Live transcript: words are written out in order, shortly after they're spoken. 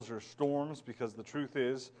or storms, because the truth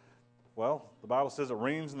is, well, the Bible says it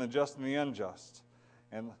rains in the just and the unjust.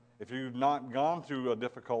 And if you've not gone through a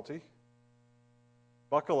difficulty,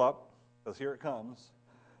 buckle up, because here it comes.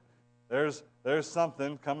 There's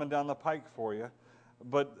something coming down the pike for you.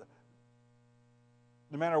 But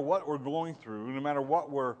no matter what we're going through, no matter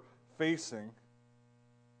what we're facing,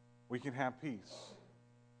 we can have peace.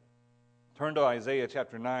 Turn to Isaiah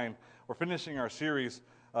chapter 9. We're finishing our series.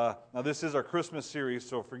 Now, this is our Christmas series,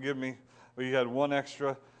 so forgive me. We had one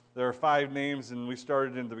extra. There are 5 names, and we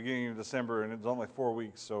started in the beginning of December, and it was only 4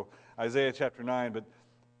 weeks. So Isaiah chapter 9, but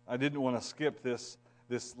I didn't want to skip this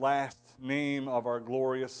last name of our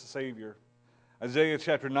glorious Savior. Isaiah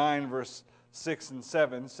chapter 9, verse 6 and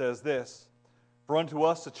 7 says this, "For unto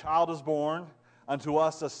us a child is born, unto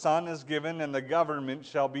us a son is given, and the government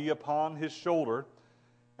shall be upon his shoulder,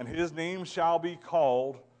 and his name shall be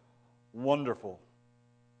called Wonderful,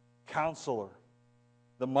 Counselor,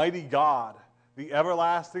 the Mighty God, the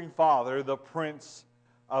Everlasting Father, the Prince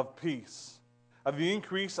of Peace. Of the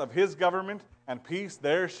increase of his government and peace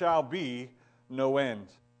there shall be no end.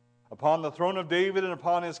 Upon the throne of David and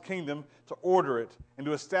upon his kingdom, to order it and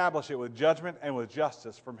to establish it with judgment and with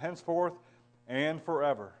justice from henceforth and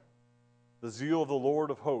forever. The zeal of the Lord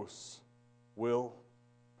of hosts will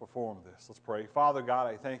perform this." Let's pray. Father God,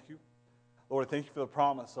 I thank you. Lord, I thank you for the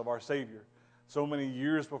promise of our Savior. So many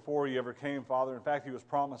years before he ever came, Father. In fact, he was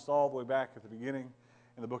promised all the way back at the beginning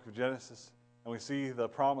in the book of Genesis. And we see the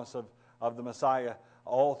promise of the Messiah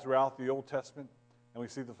all throughout the Old Testament. And we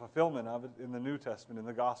see the fulfillment of it in the New Testament, in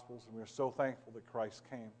the Gospels. And we're so thankful that Christ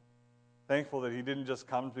came. Thankful that he didn't just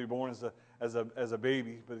come to be born as a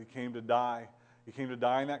baby, but he came to die. He came to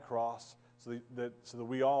die on that cross so that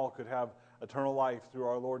we all could have eternal life through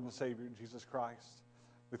our Lord and Savior, Jesus Christ.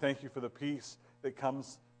 We thank you for the peace that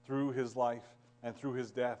comes through his life and through his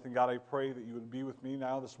death. And God, I pray that you would be with me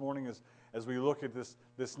now this morning as we look at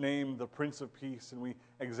this name, the Prince of Peace, and we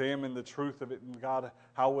examine the truth of it, and God,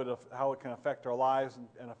 how it can affect our lives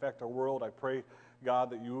and affect our world. I pray, God,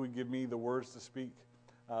 that you would give me the words to speak,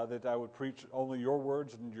 that I would preach only your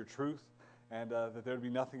words and your truth, and that there would be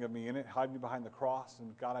nothing of me in it. Hide me behind the cross.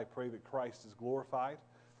 And God, I pray that Christ is glorified,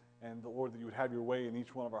 and the Lord, that you would have your way in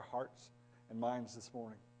each one of our hearts and minds this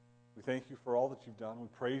morning. We thank you for all that you've done. We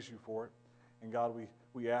praise you for it. And God,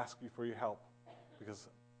 we ask you for your help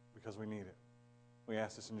because we need it. We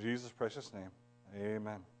ask this in Jesus' precious name.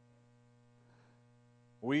 Amen.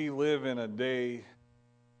 We live in a day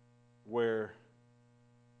where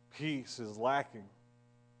peace is lacking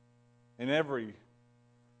in every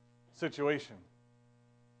situation.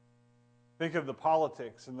 Think of the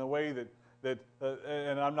politics and the way that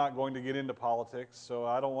and I'm not going to get into politics, so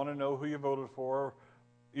I don't want to know who you voted for,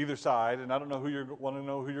 either side, and I don't know who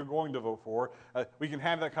you're going to vote for. We can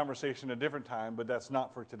have that conversation a different time, but that's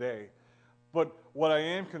not for today. But what I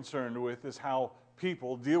am concerned with is how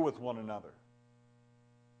people deal with one another.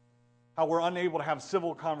 How we're unable to have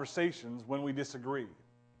civil conversations when we disagree.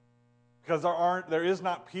 Because there is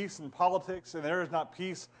not peace in politics, and there is not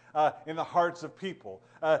peace in the hearts of people.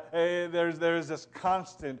 There's this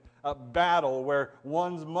constant battle where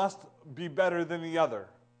one must be better than the other.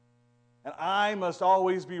 And I must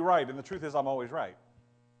always be right. And the truth is, I'm always right.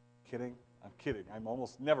 Kidding? I'm kidding. I'm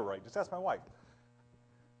almost never right. Just ask my wife.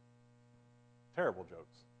 Terrible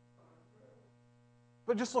jokes.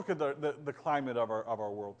 But just look at the climate of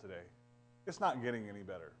our world today. It's not getting any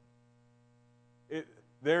better.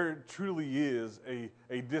 There truly is a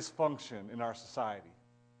dysfunction in our society.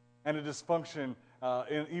 And a dysfunction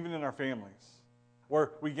even in our families.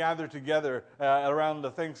 Where we gather together around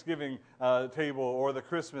the Thanksgiving table or the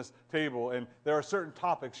Christmas table, and there are certain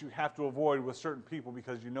topics you have to avoid with certain people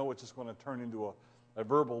because you know it's just going to turn into a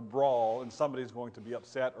verbal brawl, and somebody's going to be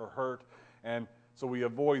upset or hurt, and so we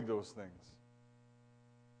avoid those things.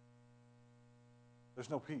 There's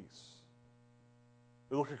no peace.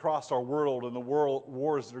 We look across our world and the world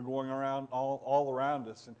wars that are going around all around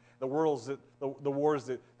us, and the wars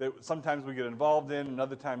that sometimes we get involved in, and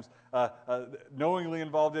other times knowingly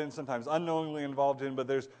involved in, sometimes unknowingly involved in, but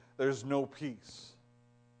there's no peace.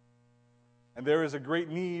 And there is a great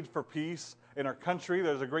need for peace in our country.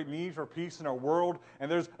 There's a great need for peace in our world,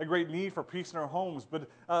 and there's a great need for peace in our homes. But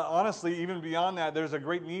honestly, even beyond that, there's a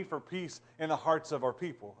great need for peace in the hearts of our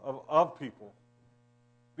people, of people.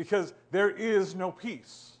 Because there is no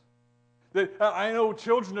peace. I know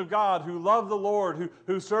children of God who love the Lord,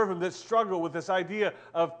 who serve Him, that struggle with this idea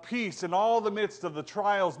of peace in all the midst of the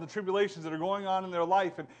trials and the tribulations that are going on in their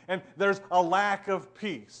life, and there's a lack of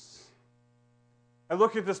peace. I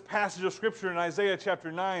look at this passage of Scripture in Isaiah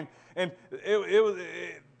chapter 9, and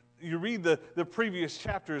you read the previous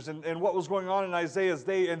chapters and what was going on in Isaiah's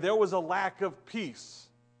day, and there was a lack of peace.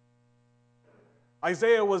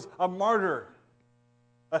 Isaiah was a martyr,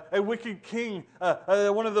 a wicked king.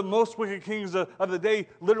 One of the most wicked kings of the day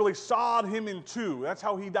literally sawed him in two. That's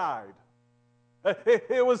how he died.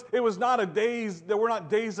 It was not a days. There were not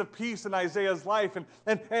days of peace in Isaiah's life,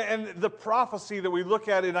 and the prophecy that we look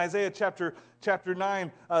at in Isaiah chapter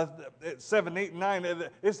 9, 7, 8, and 9,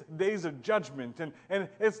 it's days of judgment, and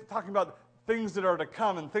it's talking about things that are to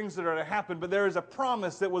come and things that are to happen. But there is a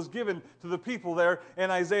promise that was given to the people there in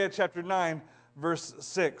Isaiah chapter 9, verse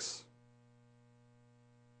 6.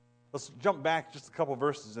 Let's jump back just a couple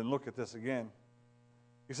verses and look at this again.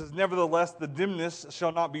 He says, "Nevertheless, the dimness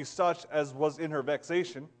shall not be such as was in her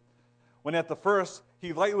vexation, when at the first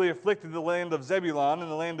he lightly afflicted the land of Zebulun and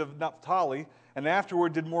the land of Naphtali, and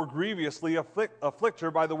afterward did more grievously afflict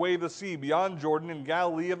her by the way of the sea, beyond Jordan, in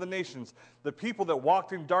Galilee of the nations. The people that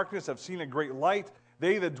walked in darkness have seen a great light.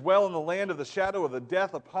 They that dwell in the land of the shadow of the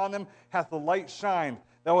death, upon them hath the light shined.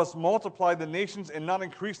 Thou hast multiplied the nations and not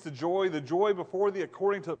increased the joy before thee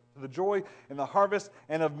according to the joy in the harvest,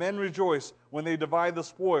 and of men rejoice when they divide the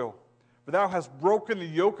spoil. For thou hast broken the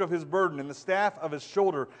yoke of his burden, and the staff of his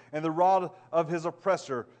shoulder, and the rod of his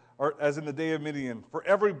oppressor, as in the day of Midian. For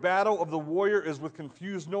every battle of the warrior is with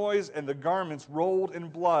confused noise, and the garments rolled in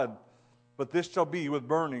blood. But this shall be with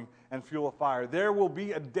burning and fuel of fire." There will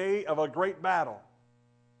be a day of a great battle.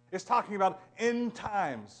 It's talking about end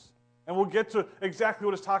times. And we'll get to exactly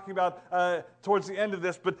what it's talking about towards the end of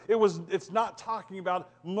this, but it's not talking about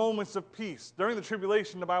moments of peace. During the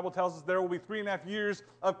tribulation, the Bible tells us there will be 3.5 years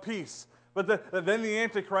of peace. But then the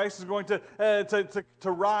Antichrist is going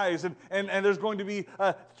to rise, and there's going to be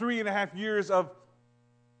 3.5 years of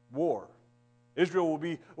war. Israel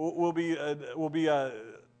will be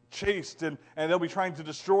chased, and they'll be trying to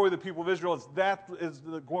destroy the people of Israel. That is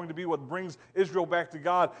going to be what brings Israel back to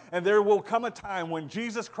God. And there will come a time when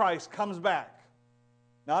Jesus Christ comes back,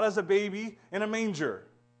 not as a baby in a manger,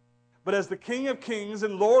 but as the King of Kings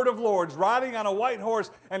and Lord of Lords, riding on a white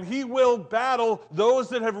horse, and he will battle those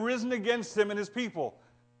that have risen against him and his people,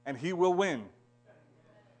 and he will win.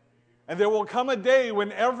 And there will come a day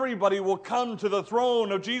when everybody will come to the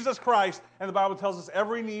throne of Jesus Christ, and the Bible tells us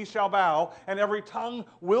every knee shall bow and every tongue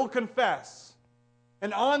will confess.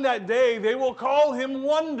 And on that day they will call him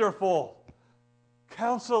Wonderful,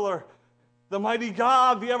 Counselor, the Mighty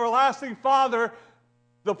God, the Everlasting Father,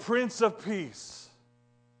 the Prince of Peace.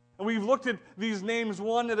 And we've looked at these names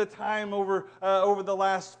one at a time over the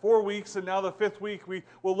last 4 weeks, and now the 5th week we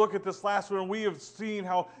will look at this last one. And we have seen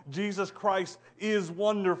how Jesus Christ is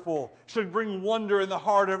wonderful. Should bring wonder in the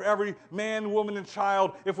heart of every man, woman, and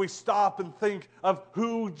child if we stop and think of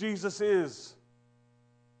who Jesus is.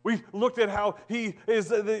 We looked at how he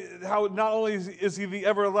is how not only is he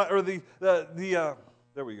the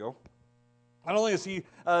there we go. Not only is he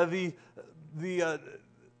the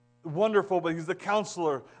wonderful, but he's the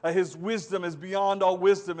counselor. His wisdom is beyond all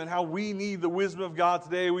wisdom, and how we need the wisdom of God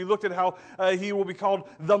today. We looked at how he will be called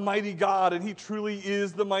the mighty God, and he truly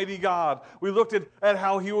is the mighty God. We looked at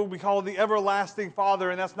how he will be called the everlasting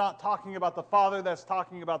Father, and that's not talking about the Father, that's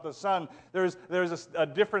talking about the Son. There's a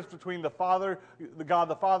difference between the Father, God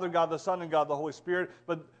the Son, and God the Holy Spirit,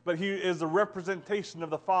 but he is the representation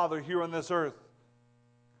of the Father here on this earth.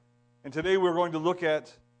 And today we're going to look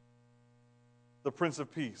at the Prince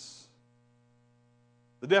of Peace.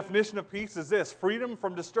 The definition of peace is this: freedom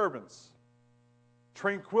from disturbance,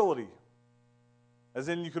 tranquility, as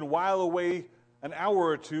in you can while away an hour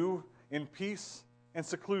or two in peace and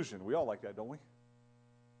seclusion. We all like that, don't we?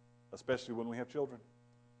 Especially when we have children.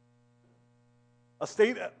 A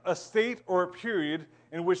state or a period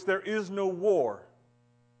in which there is no war,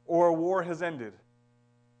 or a war has ended.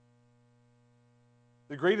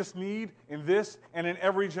 The greatest need in this and in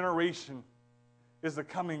every generation is the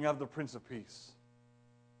coming of the Prince of Peace.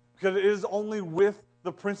 Because it is only with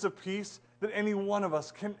the Prince of Peace that any one of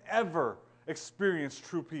us can ever experience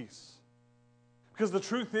true peace. Because the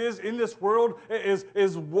truth is, in this world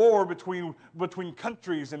is war between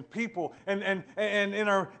countries and people, and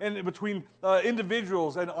between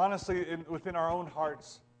individuals, and honestly within our own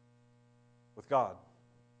hearts with God.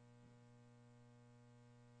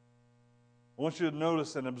 I want you to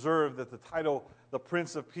notice and observe that the title, the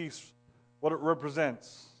Prince of Peace, what it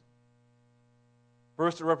represents.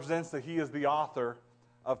 First, it represents that he is the author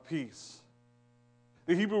of peace.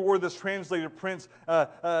 The Hebrew word that's translated prince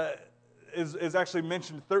is actually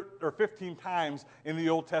mentioned 15 times in the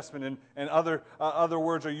Old Testament, and other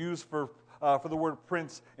words are used for the word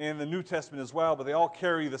prince in the New Testament as well, but they all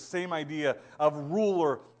carry the same idea of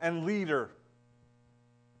ruler and leader.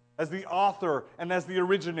 as the author and as the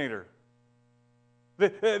originator.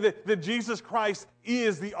 That Jesus Christ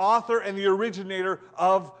is the author and the originator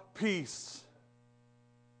of peace.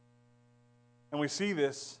 And we see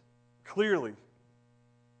this clearly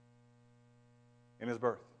in his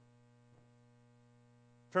birth.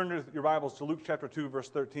 Turn to your Bibles to Luke chapter 2, verse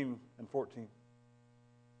 13 and 14.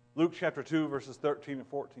 Luke chapter 2, verses 13 and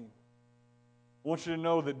 14. I want you to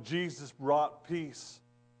know that Jesus brought peace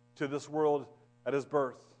to this world at his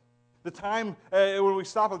birth. The time when we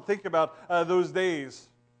stop and think about those days,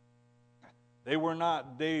 they were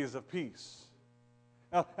not days of peace.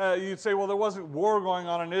 Now, you'd say, well, there wasn't war going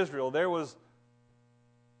on in Israel. There was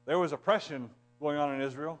oppression going on in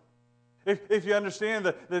Israel. If you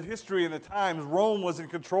understand the history and the times, Rome was in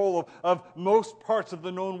control of most parts of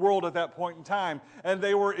the known world at that point in time. And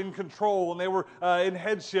they were in control, and they were in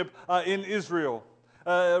headship in Israel.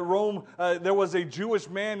 Rome, there was a Jewish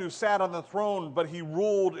man who sat on the throne, but he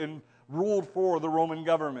ruled for the Roman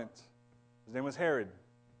government. His name was Herod.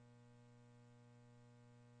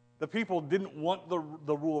 The people didn't want the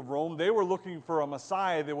rule of Rome. They were looking for a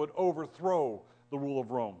Messiah that would overthrow the rule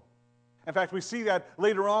of Rome. In fact, we see that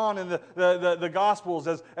later on in the Gospels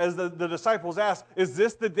as the disciples asked, is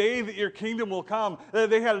this the day that your kingdom will come?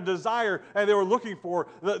 They had a desire, and they were looking for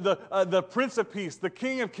the Prince of Peace, the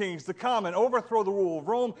King of Kings, to come and overthrow the rule of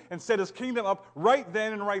Rome and set his kingdom up right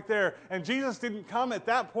then and right there. And Jesus didn't come at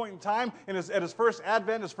that point in time, at his first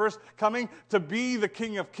advent, his first coming, to be the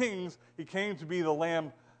King of Kings. He came to be the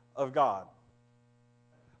Lamb of God.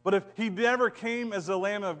 But if he never came as the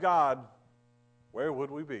Lamb of God, where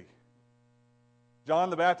would we be?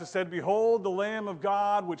 John the Baptist said, "Behold, the Lamb of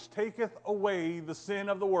God, which taketh away the sin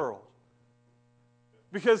of the world."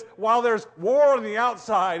 Because while there's war on the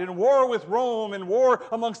outside, and war with Rome, and war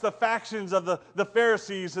amongst the factions of the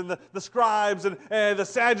Pharisees, and the scribes, and the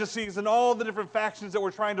Sadducees, and all the different factions that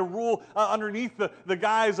were trying to rule underneath the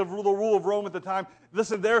guise of the rule of Rome at the time,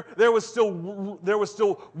 listen, there was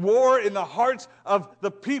still war in the hearts of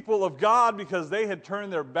the people of God, because they had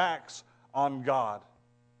turned their backs on God.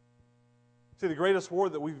 See, the greatest war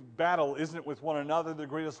that we battle isn't with one another. The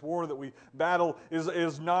greatest war that we battle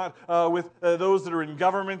is not with those that are in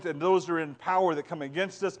government and those that are in power that come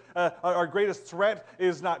against us. Our greatest threat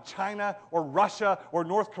is not China or Russia or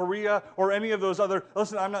North Korea or any of those other.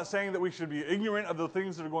 Listen, I'm not saying that we should be ignorant of the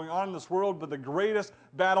things that are going on in this world, but the greatest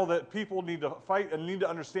battle that people need to fight and need to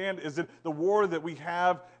understand is that the war that we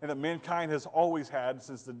have and that mankind has always had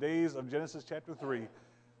since the days of Genesis chapter 3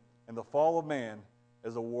 and the fall of man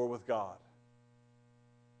is a war with God.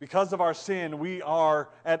 Because of our sin, we are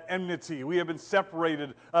at enmity. We have been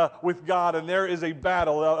separated with God, and there is a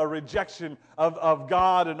battle, a rejection of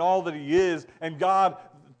God and all that He is. And God,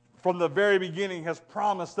 from the very beginning, has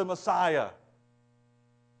promised the Messiah.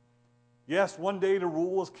 Yes, one day to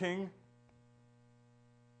rule as king,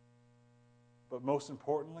 but most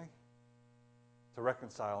importantly, to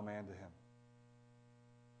reconcile man to Him.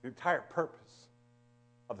 The entire purpose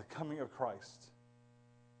of the coming of Christ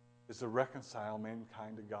is to reconcile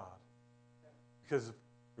mankind to God. Because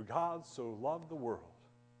for God so loved the world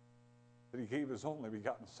that He gave His only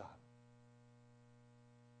begotten Son,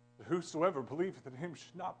 that whosoever believeth in Him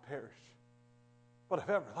should not perish, but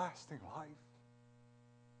have everlasting life.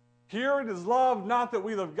 Here it is love, not that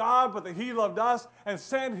we love God, but that He loved us and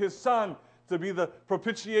sent His Son to be the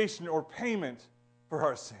propitiation or payment for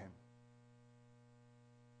our sin.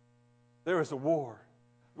 There is a war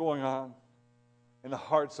going on in the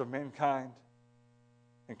hearts of mankind,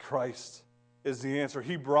 and Christ is the answer.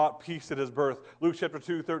 He brought peace at His birth. Luke chapter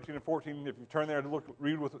 2, 13 and 14, if you turn there and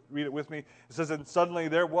read it with me, it says, "And suddenly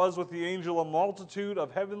there was with the angel a multitude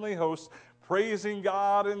of heavenly hosts, praising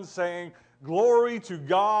God and saying, Glory to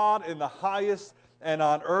God in the highest, and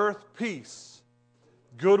on earth peace,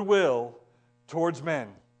 goodwill towards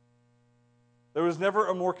men." There was never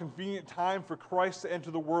a more convenient time for Christ to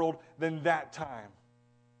enter the world than that time.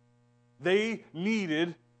 They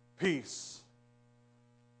needed peace.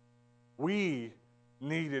 We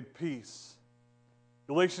needed peace.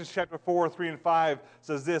 Galatians chapter 4, 3 and 5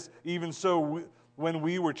 says this, "Even so, when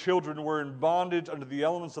we were children, were in bondage under the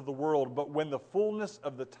elements of the world, but when the fullness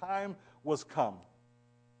of the time was come,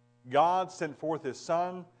 God sent forth His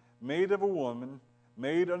Son, made of a woman,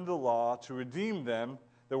 made under the law, to redeem them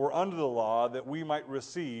that were under the law, that we might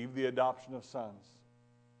receive the adoption of sons."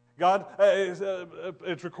 God,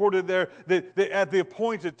 it's recorded there that at the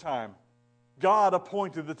appointed time, God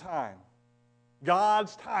appointed the time.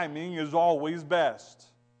 God's timing is always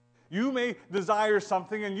best. You may desire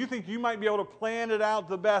something and you think you might be able to plan it out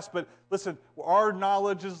the best, but listen, our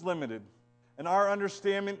knowledge is limited, and our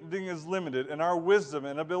understanding is limited, and our wisdom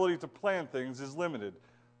and ability to plan things is limited.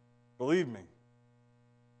 Believe me,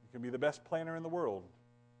 you can be the best planner in the world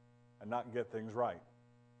and not get things right.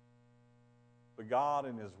 But God,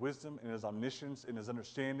 in His wisdom, in His omniscience, in His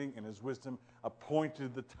understanding, in His wisdom,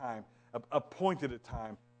 appointed a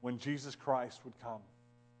time when Jesus Christ would come.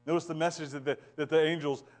 Notice the message that the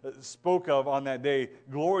angels spoke of on that day.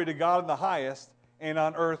 Glory to God in the highest, and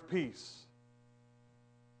on earth peace.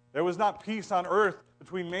 There was not peace on earth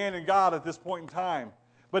between man and God at this point in time.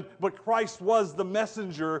 But Christ was the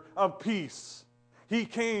messenger of peace. He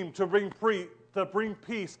came to bring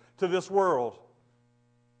peace to this world.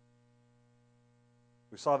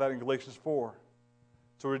 We saw that in Galatians 4.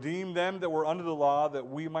 To redeem them that were under the law, that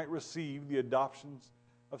we might receive the adoptions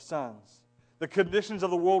of sons. The conditions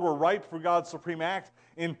of the world were ripe for God's supreme act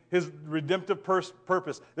in His redemptive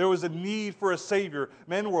purpose. There was a need for a Savior.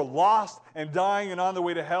 Men were lost and dying and on their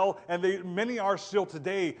way to hell, and many are still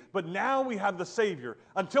today. But now we have the Savior.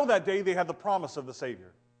 Until that day, they had the promise of the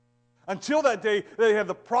Savior. Until that day, they had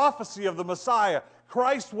the prophecy of the Messiah.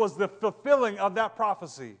 Christ was the fulfilling of that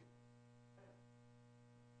prophecy.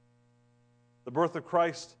 The birth of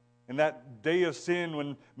Christ in that day of sin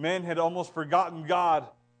when men had almost forgotten God.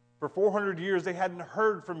 For 400 years, they hadn't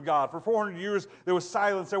heard from God. For 400 years, there was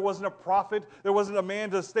silence. There wasn't a prophet. There wasn't a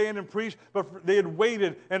man to stand and preach. But they had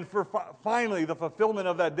waited. And finally, the fulfillment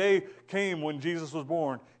of that day came when Jesus was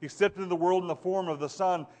born. He stepped into the world in the form of the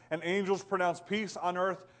Son, and angels pronounced peace on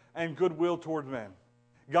earth and goodwill toward men.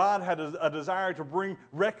 God had a desire to bring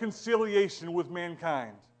reconciliation with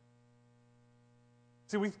mankind.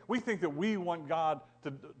 See, we think that we want God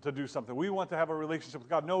to do something. We want to have a relationship with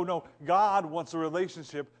God. No. God wants a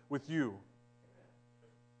relationship with you.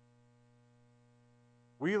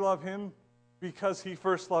 We love Him because He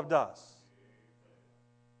first loved us.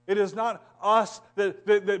 It is not us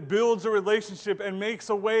that builds a relationship and makes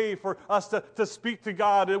a way for us to speak to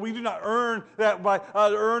God. We do not earn that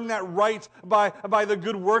right by the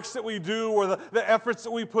good works that we do or the efforts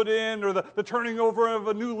that we put in or the turning over of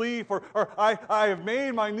a new leaf or I have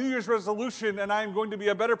made my New Year's resolution and I'm going to be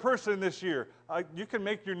a better person this year. You can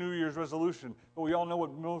make your New Year's resolution, but we all know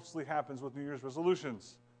what mostly happens with New Year's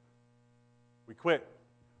resolutions. We quit.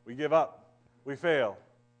 We give up. We fail.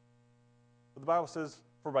 But the Bible says,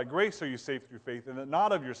 for by grace are you saved through faith, and that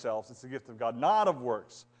not of yourselves, it's the gift of God, not of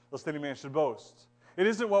works, lest any man should boast. It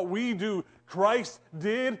isn't what we do. Christ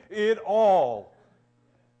did it all.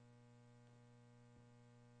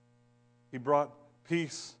 He brought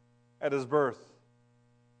peace at His birth.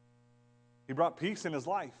 He brought peace in His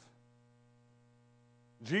life.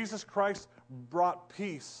 Jesus Christ brought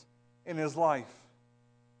peace in His life.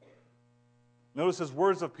 Notice His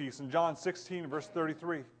words of peace in John 16, verse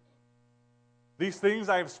 33. These things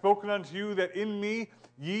I have spoken unto you, that in me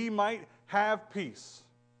ye might have peace.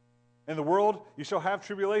 In the world ye shall have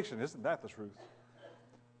tribulation. Isn't that the truth?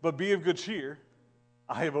 But be of good cheer.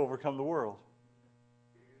 I have overcome the world.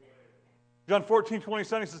 John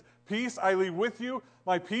 14:27 says, peace I leave with you,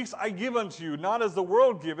 my peace I give unto you. Not as the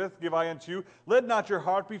world giveth, give I unto you. Let not your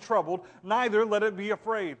heart be troubled, neither let it be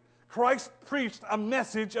afraid. Christ preached a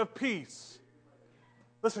message of peace.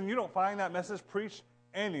 Listen, you don't find that message preached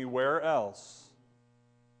anywhere else.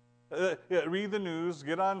 Read the news,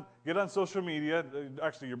 get on social media.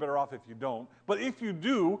 Actually, you're better off if you don't. But if you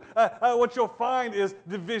do, what you'll find is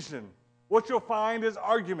division. What you'll find is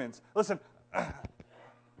arguments. Listen,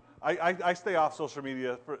 I stay off social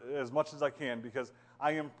media for as much as I can because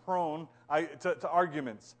I am prone to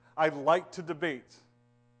arguments. I like to debate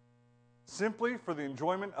simply for the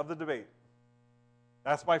enjoyment of the debate.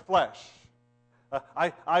 That's my flesh.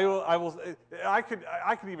 I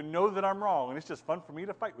could even know that I'm wrong, and it's just fun for me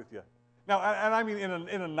to fight with you. Now, and I mean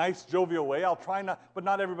in a nice, jovial way. I'll try not, but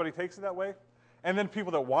not everybody takes it that way. And then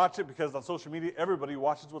people that watch it, because on social media, everybody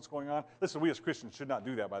watches what's going on. Listen, we as Christians should not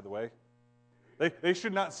do that, by the way. They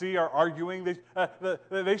should not see our arguing.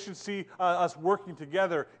 They should see us working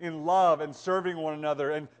together in love and serving one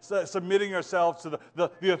another and submitting ourselves to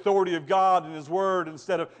the authority of God and His Word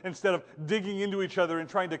instead of digging into each other and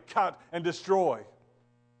trying to cut and destroy.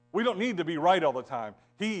 We don't need to be right all the time.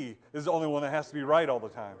 He is the only one that has to be right all the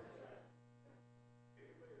time.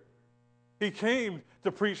 He came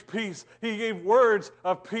to preach peace. He gave words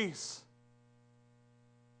of peace.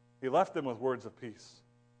 He left them with words of peace.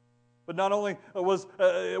 But not only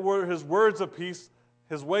were His words of peace,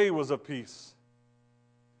 His way was of peace.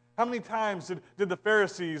 How many times did the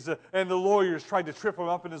Pharisees and the lawyers try to trip Him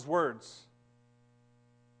up in His words?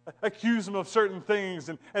 Accuse Him of certain things,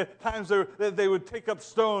 and at times they would take up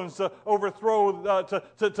stones to overthrow,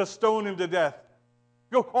 to stone Him to death.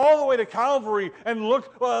 Go all the way to Calvary and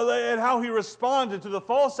look at how he responded to the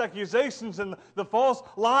false accusations and the false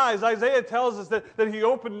lies. Isaiah tells us that he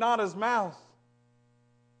opened not his mouth.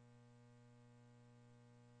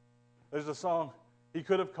 There's a song, he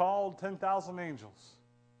could have called 10,000 angels.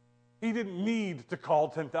 He didn't need to call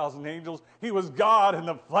 10,000 angels. He was God in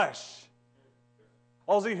the flesh.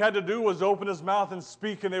 All he had to do was open his mouth and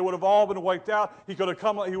speak, and they would have all been wiped out. He would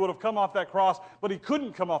have come off that cross, but he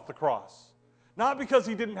couldn't come off the cross. Not because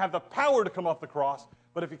he didn't have the power to come off the cross,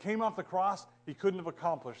 but if he came off the cross, he couldn't have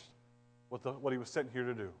accomplished what he was sent here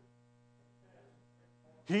to do.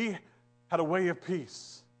 He had a way of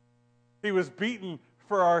peace. He was beaten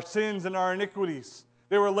for our sins and our iniquities.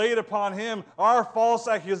 They were laid upon him. Our false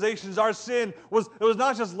accusations, our sin, was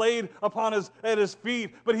not just laid at his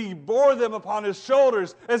feet, but he bore them upon his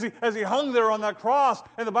shoulders as he hung there on that cross.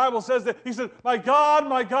 And the Bible says that he said, my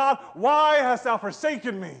God, why hast thou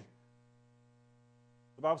forsaken me?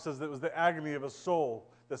 The Bible says that it was the agony of a soul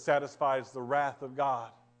that satisfies the wrath of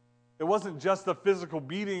God. It wasn't just the physical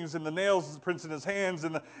beatings and the nails prints in his hands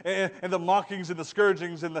and the mockings and the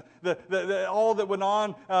scourgings and all that went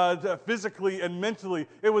on physically and mentally.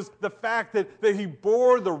 It was the fact that he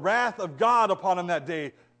bore the wrath of God upon him that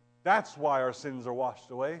day. That's why our sins are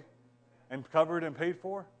washed away and covered and paid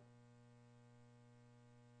for.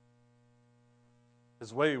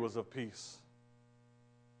 His way was of peace,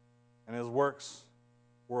 and his works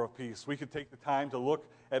were of peace. We could take the time to look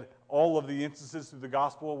at all of the instances through the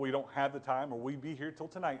gospel. We don't have the time, or we'd be here till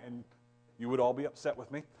tonight, and you would all be upset with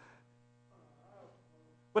me.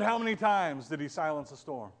 But how many times did he silence a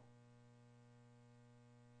storm?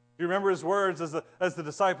 Do you remember his words as the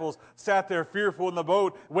disciples sat there fearful in the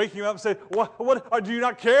boat, waking up and said, "What? Do you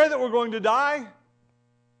not care that we're going to die?"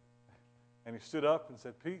 And he stood up and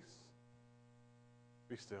said, "Peace,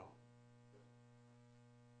 be still."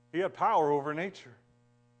 He had power over nature.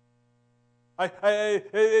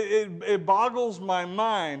 It boggles my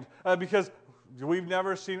mind because we've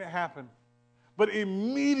never seen it happen. But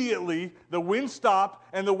immediately the wind stopped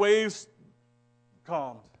and the waves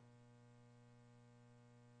calmed.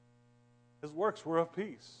 His works were of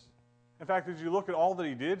peace. In fact, as you look at all that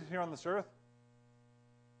he did here on this earth,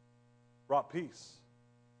 brought peace.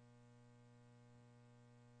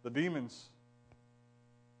 The demons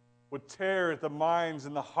would tear at the minds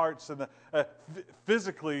and the hearts and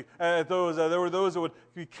physically at those. There were those that would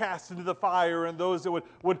be cast into the fire and those that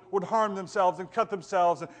would harm themselves and cut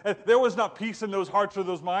themselves. And there was not peace in those hearts or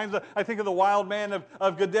those minds. I think of the wild man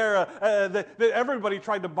of Gadara, that everybody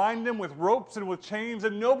tried to bind him with ropes and with chains,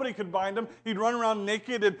 and nobody could bind him. He'd run around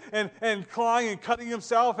naked and clawing and cutting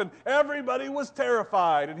himself, and everybody was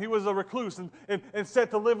terrified. And he was a recluse and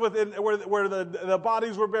set to live where the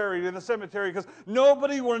bodies were buried in the cemetery because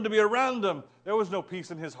nobody wanted to be around him. There was no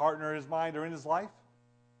peace in his heart or his mind or in his life.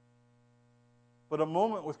 But a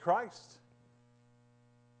moment with Christ,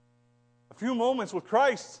 a few moments with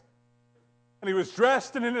Christ, and he was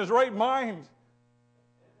dressed and in his right mind.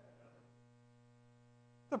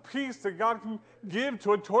 The peace that God can give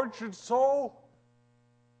to a tortured soul.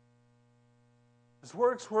 His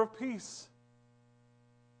works were of peace.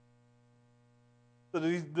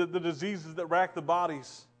 The diseases that rack the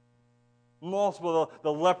bodies, multiple,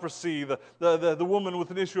 the leprosy, the woman with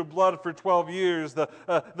an issue of blood for 12 years, the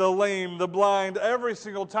lame, the blind, every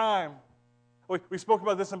single time. We spoke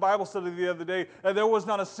about this in Bible study the other day, and there was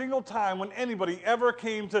not a single time when anybody ever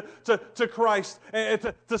came to Christ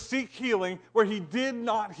to seek healing where he did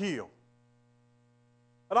not heal.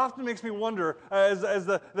 It often makes me wonder, as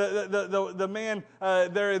the man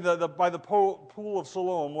there by the pool of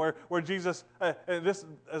Siloam, where Jesus,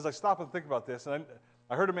 as I stop and think about this, and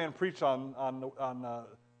I heard a man preach on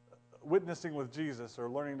witnessing with Jesus, or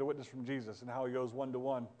learning to witness from Jesus, and how he goes one to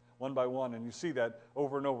one, one by one, and you see that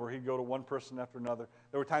over and over. He'd go to one person after another.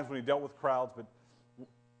 There were times when he dealt with crowds, but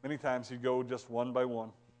many times he'd go just one by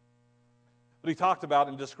one. But he talked about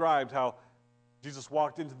and described how Jesus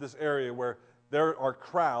walked into this area where there are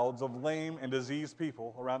crowds of lame and diseased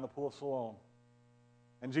people around the pool of Siloam.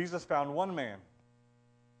 And Jesus found one man,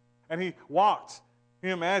 and he walked. Can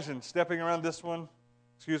you imagine stepping over this one,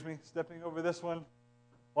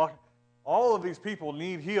 walking. All of these people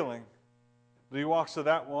need healing. But he walks to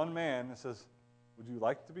that one man and says, "Would you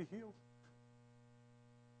like to be healed?"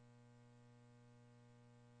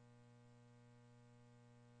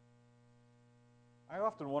 I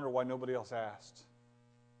often wonder why nobody else asked.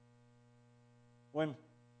 When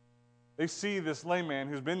they see this lame man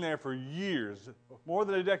who's been there for years, more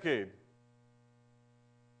than a decade,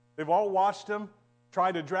 they've all watched him try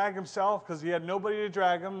to drag himself because he had nobody to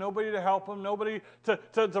drag him, nobody to help him, nobody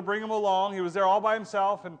to bring him along. He was there all by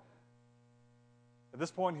himself, and At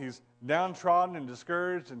this point, he's downtrodden and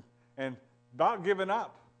discouraged and about giving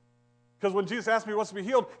up. Because when Jesus asked me he wants to be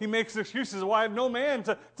healed, he makes excuses. Well, I have no man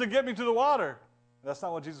to get me to the water. That's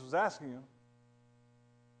not what Jesus was asking him.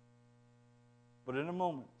 But in a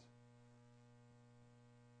moment,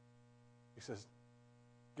 he says,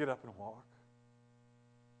 get up and walk.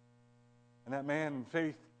 And that man in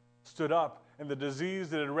faith stood up, and the disease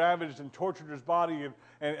that had ravaged and tortured his body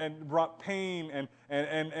and brought pain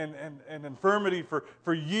and infirmity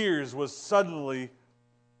for years was suddenly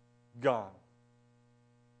gone.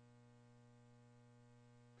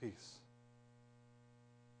 Peace.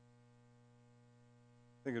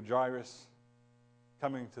 Think of Jairus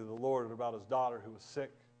coming to the Lord about his daughter who was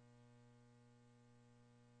sick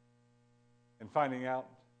and finding out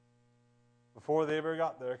before they ever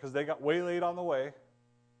got there, because they got waylaid on the way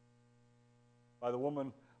by the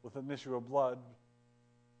woman with an issue of blood,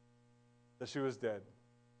 that she was dead.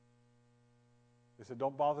 They said,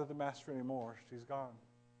 don't bother the master anymore. She's gone.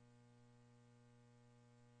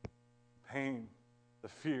 Pain, the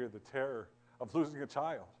fear, the terror of losing a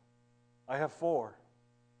child. I have 4.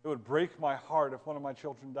 It would break my heart if one of my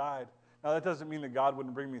children died. Now, that doesn't mean that God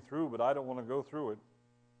wouldn't bring me through, but I don't want to go through it.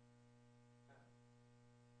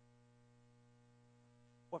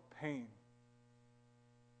 What pain.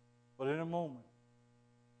 But in a moment,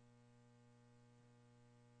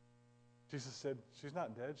 Jesus said, she's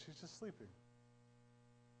not dead, she's just sleeping.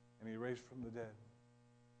 And he raised from the dead.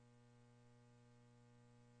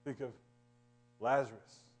 Think of Lazarus,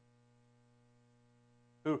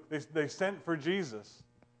 who they sent for Jesus,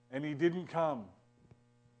 and he didn't come,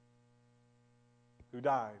 who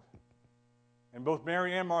died. And both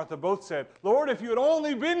Mary and Martha both said, Lord, if you had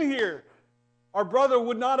only been here, our brother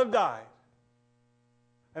would not have died.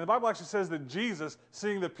 And the Bible actually says that Jesus,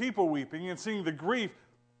 seeing the people weeping and seeing the grief,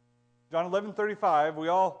 John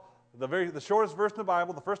 11:35, the shortest verse in the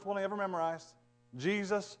Bible, the first one I ever memorized,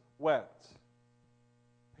 Jesus wept.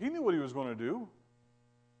 He knew what he was going to do.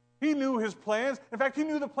 He knew his plans. In fact, he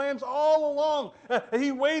knew the plans all along.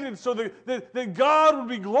 He waited so that God would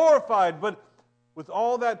be glorified. But with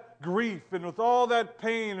all that grief and with all that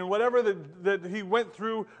pain and whatever that he went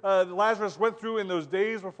through, Lazarus went through in those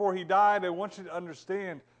days before he died, I want you to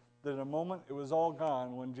understand that in a moment it was all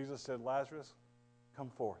gone when Jesus said, Lazarus, come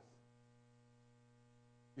forth.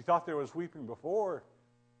 You thought there was weeping before.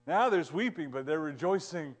 Now there's weeping, but they're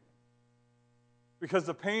rejoicing because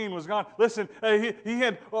the pain was gone. Listen, he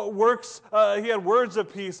had works, he had words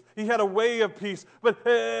of peace, he had a way of peace, but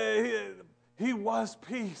he was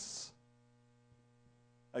peace.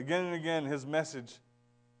 Again and again, his message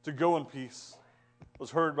to go in peace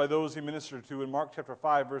was heard by those he ministered to. In Mark chapter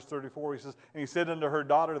 5, verse 34, he says, and he said unto her,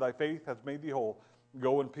 daughter, thy faith hath made thee whole.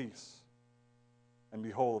 Go in peace, and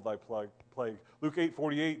be whole of thy plague. Luke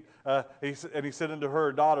 8:48, he said unto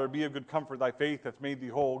her, daughter, be of good comfort, thy faith hath made thee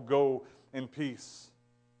whole. Go in peace.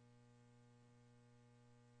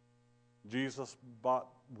 Jesus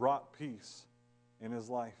brought peace in his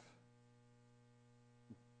life.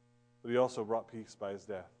 But he also brought peace by his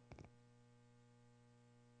death.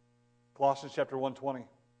 Colossians chapter 1:20.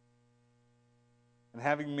 And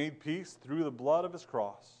having made peace through the blood of his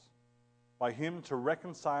cross, by him to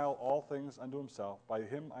reconcile all things unto himself. By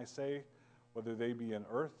him I say, whether they be in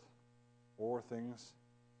earth or things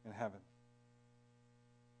in heaven.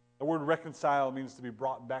 The word reconcile means to be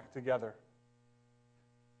brought back together.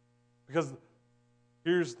 Because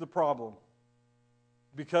here's the problem.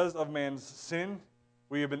 Because of man's sin,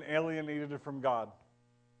 we have been alienated from God.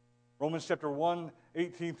 Romans chapter 1,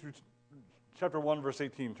 18 through chapter 1, verse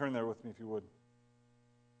 18. Turn there with me if you would.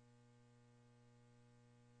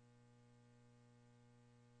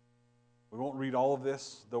 We won't read all of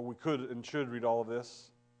this, though we could and should read all of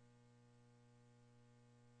this.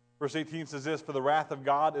 Verse 18 says this, for the wrath of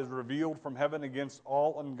God is revealed from heaven against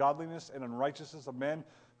all ungodliness and unrighteousness of men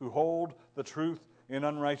who hold the truth in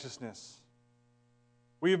unrighteousness.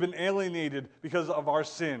 We have been alienated because of our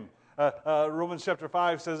sin. Romans chapter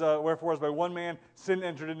 5 says, wherefore as by one man sin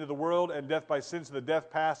entered into the world, and death by sin, so the death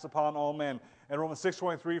passed upon all men. And Romans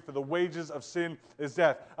 6:23, for the wages of sin is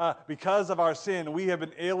death. Because of our sin, we have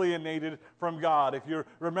been alienated from God. If you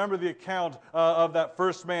remember the account of that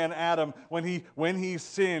first man, Adam, when he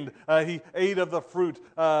sinned, he ate of the fruit.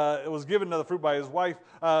 It was given to the fruit by his wife,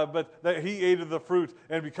 but that he ate of the fruit.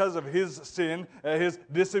 And because of his sin, his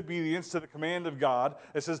disobedience to the command of God,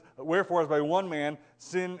 it says, wherefore as by one man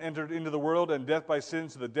sin entered into the world, and death by sin,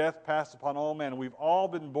 so the death passed upon all men. We've all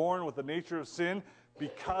been born with the nature of sin,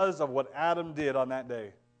 because of what Adam did on that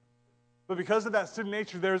day. But because of that sin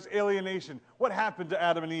nature, there's alienation. What happened to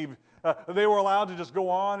Adam and Eve? They were allowed to just go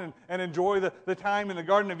on and enjoy the time in the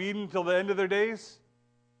Garden of Eden till the end of their days?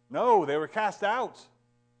 No, they were cast out.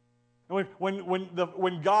 And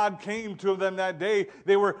when God came to them that day,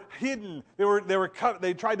 they were hidden.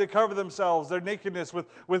 They tried to cover themselves, their nakedness, with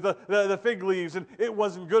the fig leaves, and it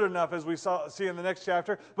wasn't good enough, as we see in the next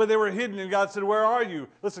chapter. But they were hidden, and God said, "Where are you?"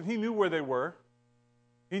 Listen, He knew where they were.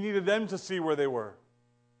 He needed them to see where they were.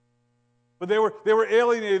 But they were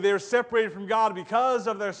alienated. They were separated from God because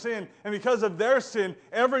of their sin. And because of their sin,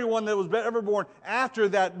 everyone that was ever born after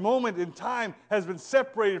that moment in time has been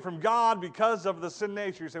separated from God because of the sin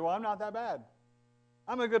nature. You say, "Well, I'm not that bad.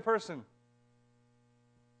 I'm a good person."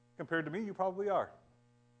 Compared to me, you probably are.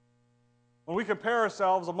 When we compare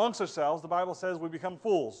ourselves amongst ourselves, the Bible says we become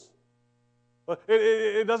fools. But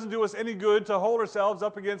it doesn't do us any good to hold ourselves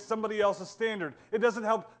up against somebody else's standard. It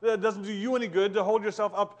doesn't do you any good to hold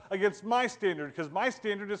yourself up against my standard, because my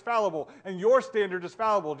standard is fallible and your standard is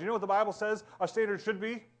fallible. Do you know what the Bible says our standard should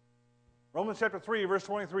be? Romans chapter 3, verse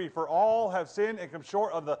 23, "For all have sinned and come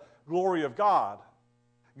short of the glory of God."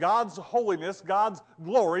 God's holiness, God's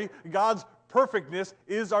glory, God's perfectness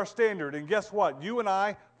is our standard. And guess what? You and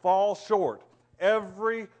I fall short.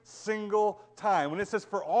 Every single time. When it says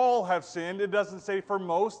 "for all have sinned," it doesn't say "for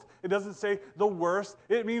most." It doesn't say "the worst."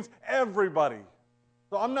 It means everybody.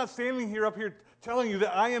 So I'm not standing here up here telling you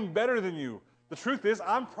that I am better than you. The truth is,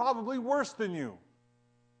 I'm probably worse than you.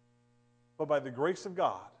 But by the grace of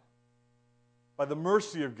God, by the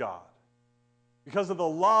mercy of God, because of the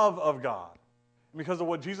love of God, and because of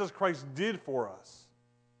what Jesus Christ did for us,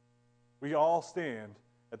 we all stand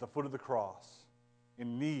at the foot of the cross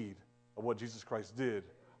in need of what Jesus Christ did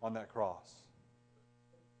on that cross.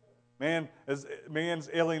 Man's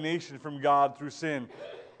alienation from God through sin.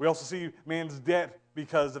 We also see man's debt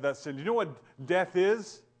because of that sin. Do you know what death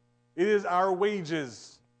is? It is our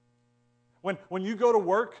wages. When you go to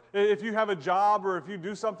work, if you have a job or if you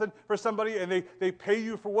do something for somebody and they pay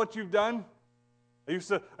you for what you've done. I used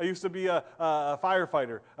to be a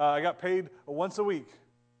firefighter. I got paid once a week.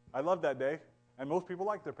 I loved that day, and most people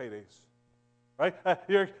like their paydays. Right?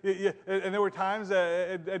 And there were times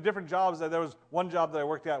at different jobs, there was one job that I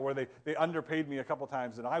worked at where they underpaid me a couple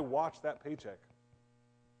times, and I watched that paycheck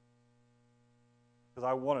because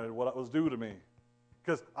I wanted what was due to me,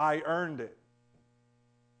 because I earned it.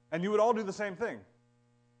 And you would all do the same thing.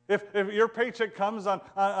 If your paycheck comes on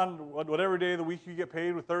whatever day of the week you get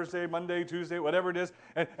paid, with Thursday, Monday, Tuesday, whatever it is,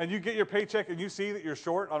 and you get your paycheck and you see that you're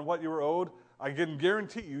short on what you were owed, I can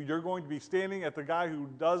guarantee you're going to be standing at the guy who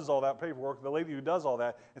does all that paperwork, the lady who does all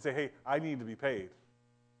that, and say, "Hey, I need to be paid."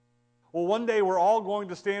 Well, one day we're all going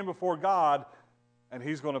to stand before God, and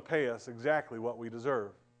He's going to pay us exactly what we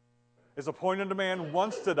deserve. It's appointed unto man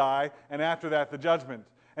once to die, and after that the judgment.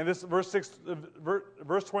 And this verse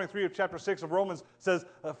 23 of chapter 6 of Romans says,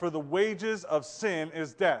 "For the wages of sin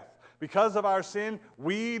is death." Because of our sin,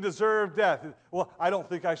 we deserve death. Well, I don't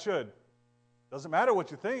think I should. Doesn't matter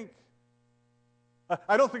what you think.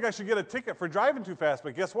 I don't think I should get a ticket for driving too fast,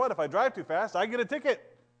 but guess what? If I drive too fast, I get a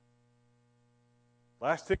ticket.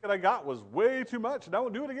 Last ticket I got was way too much, and I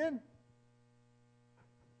won't do it again.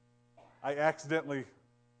 I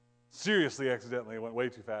seriously accidentally went way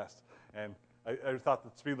too fast, and I thought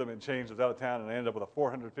the speed limit changed. I was out of town, and I ended up with a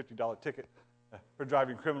 $450 ticket for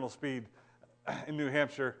driving criminal speed in New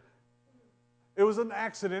Hampshire. It was an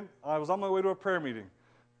accident. I was on my way to a prayer meeting.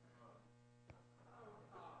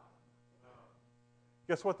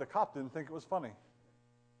 Guess what? The cop didn't think it was funny.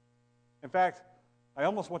 In fact, I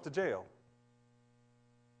almost went to jail.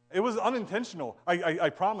 It was unintentional, I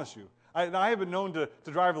promise you. I have been known to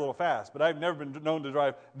drive a little fast, but I've never been known to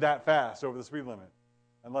drive that fast over the speed limit,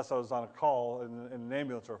 unless I was on a call in an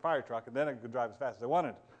ambulance or a fire truck, and then I could drive as fast as I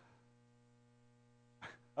wanted.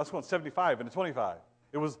 I was going 75 and a 25.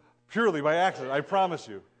 It was purely by accident, I promise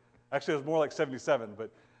you. Actually, it was more like 77,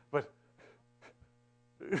 but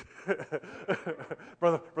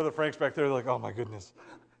Brother Frank's back there like, "Oh my goodness,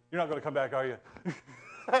 you're not going to come back, are you?"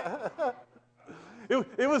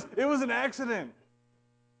 It was an accident.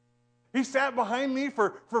 He sat behind me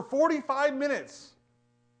for 45 minutes.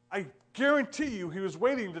 I guarantee you he was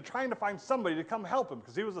waiting trying to find somebody to come help him,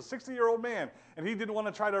 because he was a 60-year-old man and he didn't want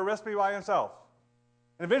to try to arrest me by himself.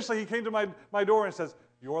 And eventually he came to my door and says,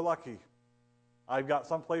 "You're lucky. I've got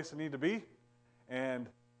someplace I need to be, and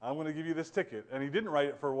I'm going to give you this ticket." And he didn't write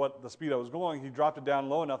it for the speed I was going. He dropped it down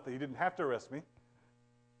low enough that he didn't have to arrest me,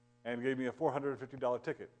 and gave me a $450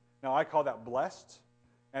 ticket. Now, I call that blessed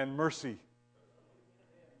and mercy.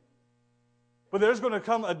 But there's going to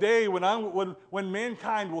come a day when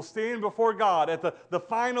mankind will stand before God at the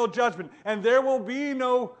final judgment, and there will be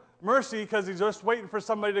no mercy, because He's just waiting for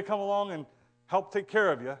somebody to come along and help take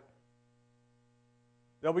care of you.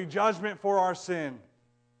 There'll be judgment for our sin.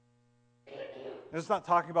 And it's not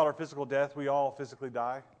talking about our physical death. We all physically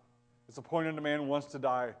die. It's appointed a man wants to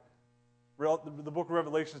die. The book of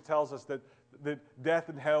Revelation tells us that death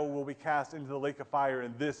and hell will be cast into the lake of fire,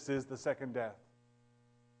 and this is the second death.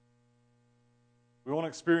 We won't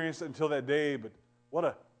experience it until that day, but what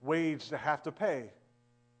a wage to have to pay.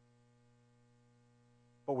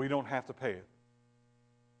 But we don't have to pay it.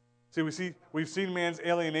 See, we've seen man's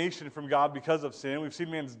alienation from God because of sin. We've seen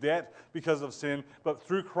man's debt because of sin. But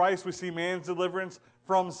through Christ, we see man's deliverance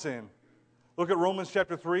from sin. Look at Romans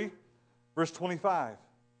chapter 3, verse 25.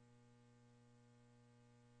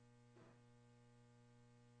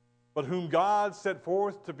 But whom God set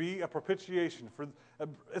forth to be a propitiation.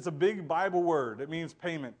 It's a big Bible word. It means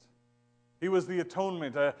payment. He was the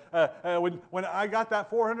atonement. When I got that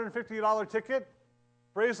 $450 ticket,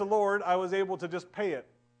 praise the Lord, I was able to just pay it.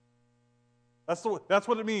 That's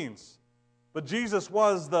what it means. But Jesus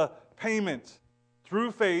was the payment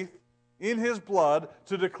through faith in His blood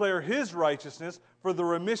to declare His righteousness for the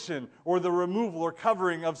remission or the removal or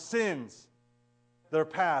covering of sins that are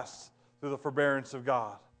passed through the forbearance of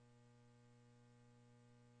God.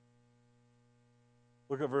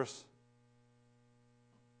 Look at verse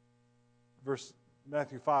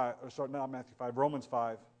Matthew 5, or sorry, not Matthew 5, Romans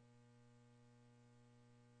 5.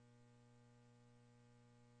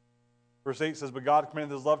 Verse 8 says, But God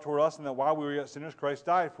commended His love toward us, and that while we were yet sinners, Christ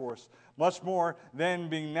died for us. Much more, then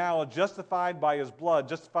being now justified by His blood.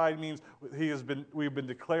 Justified means we've been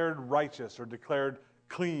declared righteous or declared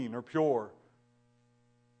clean or pure.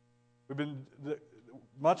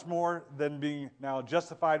 Much more than being now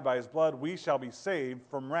justified by His blood, we shall be saved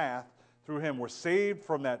from wrath through Him. We're saved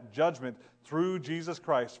from that judgment through Jesus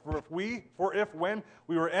Christ. For if when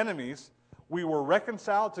we were enemies, we were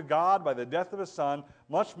reconciled to God by the death of His Son,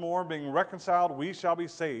 much more being reconciled, we shall be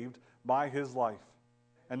saved by His life.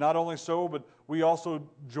 And not only so, but we also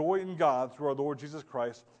joy in God through our Lord Jesus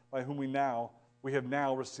Christ, by whom we have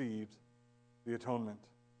now received the atonement.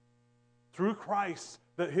 Through Christ,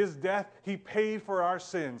 that His death, He paid for our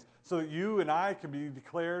sins so that you and I can be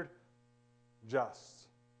declared just.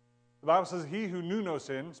 The Bible says He who knew no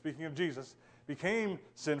sin, speaking of Jesus, became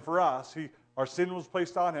sin for us. Our sin was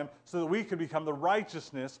placed on Him so that we could become the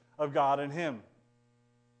righteousness of God in Him.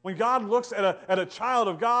 When God looks at a child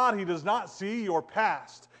of God, He does not see your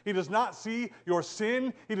past. He does not see your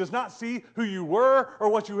sin. He does not see who you were or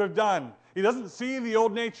what you have done. He doesn't see the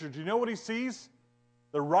old nature. Do you know what He sees?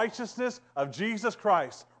 The righteousness of Jesus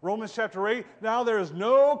Christ. Romans chapter 8, now there is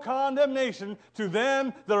no condemnation to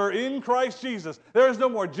them that are in Christ Jesus. There is no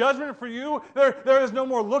more judgment for you. There is no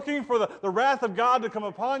more looking for the wrath of God to come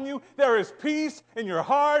upon you. There is peace in your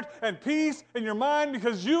heart and peace in your mind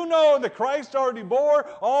because you know that Christ already bore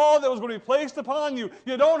all that was going to be placed upon you.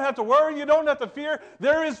 You don't have to worry. You don't have to fear.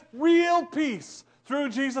 There is real peace through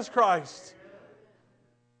Jesus Christ.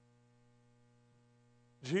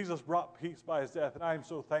 Jesus brought peace by His death, and I am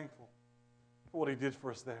so thankful for what He did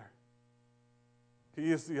for us there.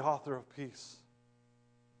 He is the author of peace.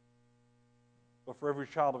 But for every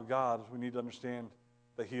child of God, we need to understand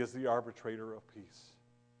that He is the arbitrator of peace,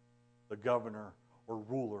 the governor or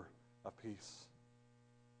ruler of peace.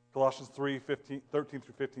 Colossians 3:13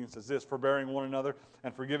 through 15 says this, Forbearing one another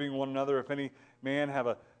and forgiving one another, if any man have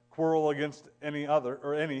a quarrel against any other,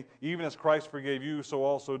 or any, even as Christ forgave you, so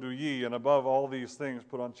also do ye. And above all these things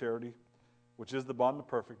put on charity, which is the bond of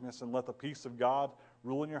perfectness, and let the peace of God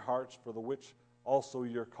rule in your hearts, for the which also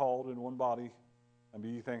ye are called in one body, and be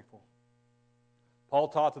ye thankful. Paul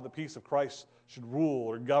taught that the peace of Christ should rule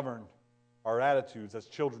or govern our attitudes as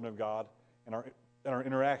children of God and our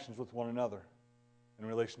interactions with one another in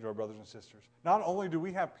relation to our brothers and sisters. Not only do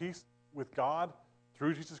we have peace with God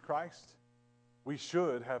through Jesus Christ, we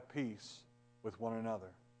should have peace with one another.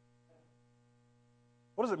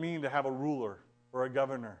 What does it mean to have a ruler or a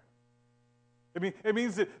governor? It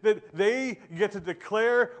means that they get to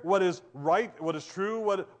declare what is right, what is true,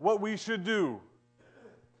 what we should do.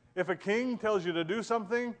 If a king tells you to do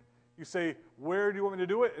something, you say, where do you want me to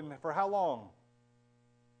do it and for how long?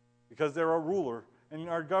 Because they're our ruler and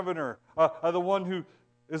our governor, the one who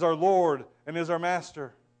is our Lord and is our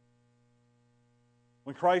master.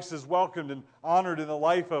 When Christ is welcomed and honored in the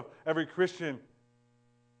life of every Christian,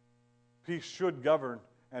 peace should govern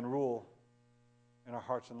and rule in our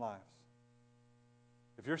hearts and lives.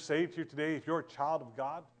 If you're saved here today, if you're a child of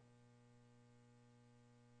God,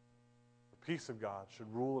 the peace of God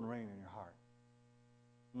should rule and reign in your heart.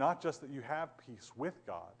 Not just that you have peace with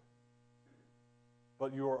God,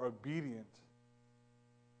 but you are obedient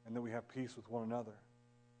and that we have peace with one another.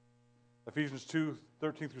 Ephesians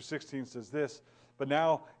 2:13 through 16 says this, But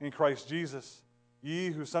now in Christ Jesus,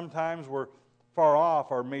 ye who sometimes were far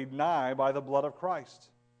off are made nigh by the blood of Christ.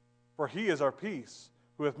 For he is our peace,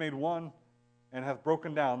 who hath made one and hath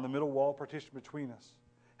broken down the middle wall partition between us,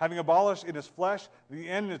 having abolished in his flesh the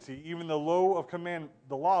enmity, even the law of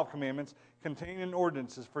commandments contained in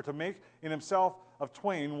ordinances, for to make in himself of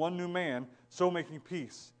twain one new man, so making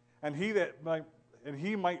peace, and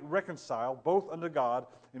he might reconcile both unto God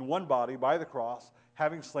in one body by the cross,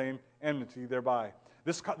 having slain enmity thereby.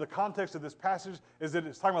 The context of this passage is that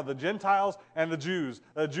it's talking about the Gentiles and the Jews.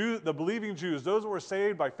 The believing Jews, those who were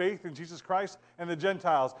saved by faith in Jesus Christ, and the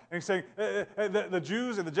Gentiles. And he's saying the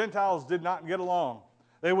Jews and the Gentiles did not get along.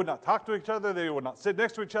 They would not talk to each other. They would not sit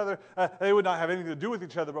next to each other. They would not have anything to do with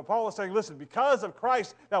each other. But Paul is saying, listen, because of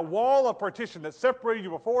Christ, that wall of partition that separated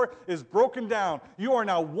you before is broken down. You are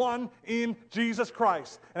now one in Jesus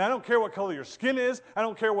Christ. And I don't care what color your skin is. I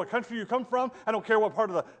don't care what country you come from. I don't care what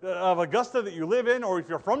part of Augusta that you live in, or if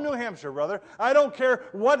you're from New Hampshire, brother. I don't care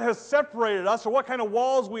what has separated us or what kind of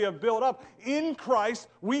walls we have built up. In Christ,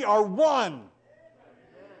 we are one.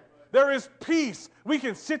 There is peace. We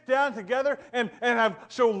can sit down together and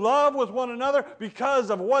show love with one another because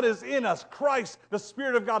of what is in us. Christ, the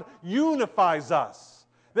Spirit of God, unifies us.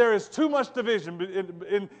 There is too much division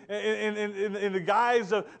in the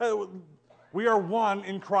guise of we are one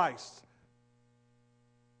in Christ.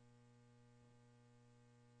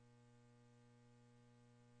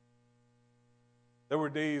 There were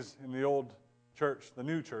days in the old church, the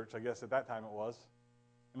new church, I guess at that time it was,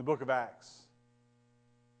 in the book of Acts,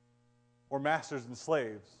 where masters and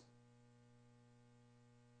slaves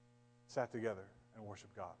sat together and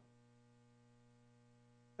worshiped God.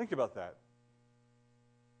 Think about that.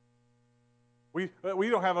 We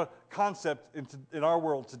don't have a concept in our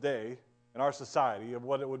world today, in our society, of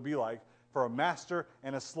what it would be like for a master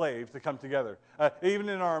and a slave to come together. Even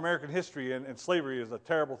in our American history, and slavery is a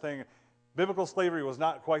terrible thing. Biblical slavery was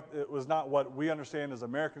not what we understand as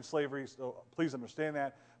American slavery, so please understand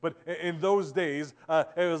that. But in those days,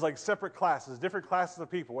 it was like separate classes, different classes of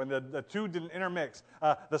people, and the two didn't intermix.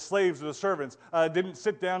 The slaves or the servants didn't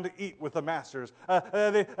sit down to eat with the masters,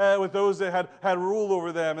 with those that had rule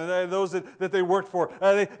over them, and those that they worked for.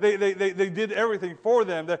 They did everything for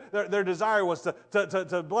them. Their desire was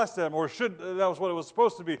to bless them, or that was what it was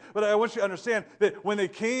supposed to be. But I want you to understand that when they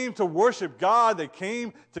came to worship God, they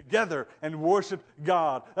came together and worshiped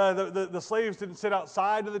God. The slaves didn't sit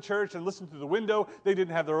outside of the church and listen through the window. They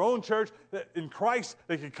didn't have their own church. In Christ,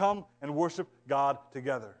 they could come and worship God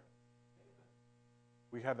together.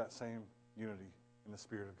 We have that same unity in the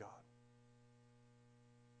Spirit of God.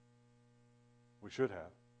 We should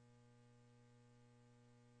have.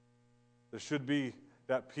 There should be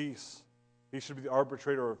that peace. He should be the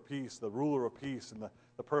arbitrator of peace, the ruler of peace in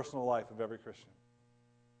the personal life of every Christian.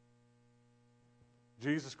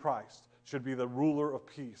 Jesus Christ should be the ruler of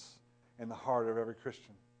peace in the heart of every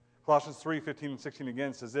Christian. Colossians 3:15 and 16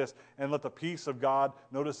 again says this, and let the peace of God,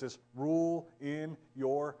 notice this, rule in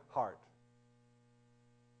your heart.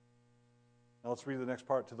 Now let's read the next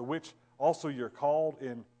part. To the which also you're called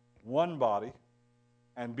in one body,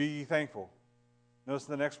 and be ye thankful. Notice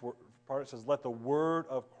the next part, it says, let the word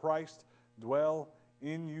of Christ dwell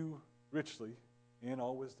in you richly in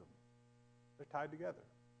all wisdom. They're tied together.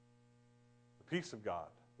 The peace of God,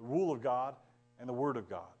 the rule of God, and the word of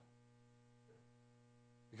God.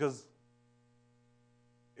 Because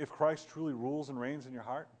if Christ truly rules and reigns in your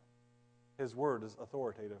heart, his word is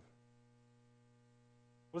authoritative.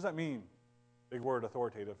 What does that mean? Big word,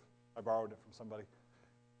 authoritative. I borrowed it from somebody.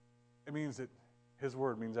 It means that his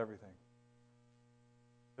word means everything.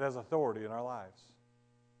 It has authority in our lives.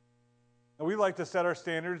 And we like to set our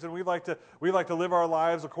standards, and we like to live our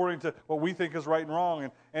lives according to what we think is right and wrong.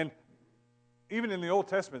 And even in the Old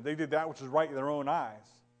Testament, they did that which is right in their own eyes.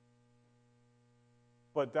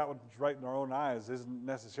 But that which is right in our own eyes isn't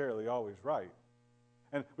necessarily always right.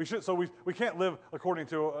 And we can't live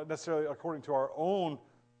necessarily according to our own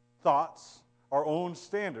thoughts, our own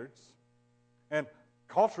standards. And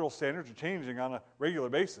cultural standards are changing on a regular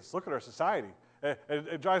basis. Look at our society.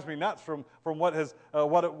 It drives me nuts from what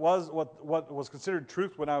was considered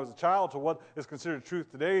truth when I was a child to what is considered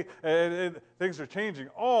truth today. And things are changing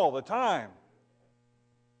all the time.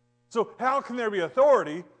 So how can there be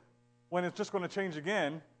authority when it's just going to change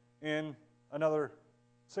again in another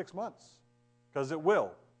 6 months? Because it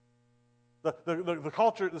will. The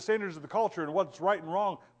culture, the standards of the culture and what's right and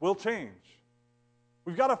wrong will change.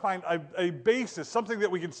 We've got to find a basis, something that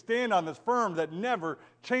we can stand on that's firm, that never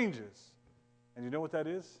changes. And you know what that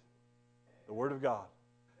is? The Word of God.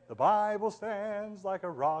 The Bible stands like a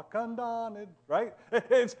rock undaunted, right?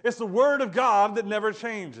 It's the Word of God that never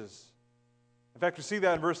changes. In fact, we see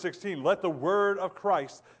that in verse 16. Let the word of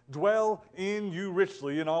Christ dwell in you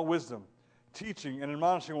richly in all wisdom, teaching and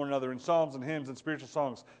admonishing one another in psalms and hymns and spiritual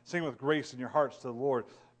songs, singing with grace in your hearts to the Lord.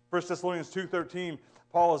 1 Thessalonians 2:13,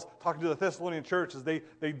 Paul is talking to the Thessalonian church as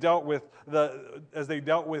they dealt with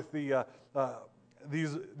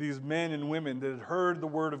these men and women that had heard the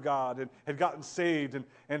word of God and had gotten saved and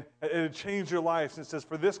it had changed their lives. And it says,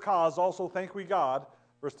 for this cause also thank we God,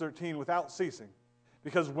 verse 13, without ceasing.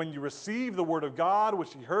 Because when you received the word of God,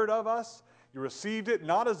 which ye heard of us, you received it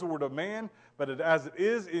not as the word of man, but as it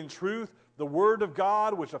is in truth, the word of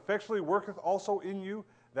God, which effectually worketh also in you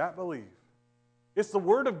that believe. It's the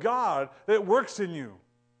word of God that works in you.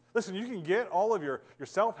 Listen, you can get all of your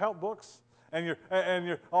self-help books and you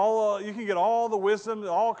can get all the wisdom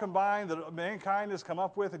all combined that mankind has come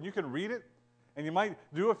up with, and you can read it, and you might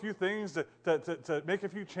do a few things to make a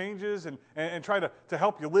few changes and try to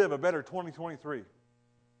help you live a better 2023.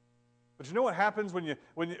 But you know what happens when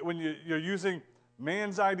you're using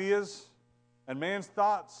man's ideas and man's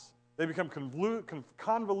thoughts? They become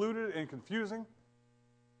convoluted and confusing.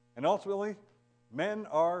 And ultimately, men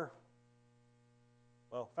are,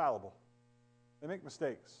 fallible. They make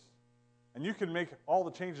mistakes. And you can make all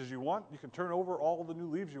the changes you want. You can turn over all the new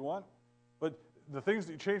leaves you want. But the things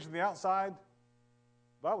that you change from the outside,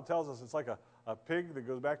 the Bible tells us it's like a pig that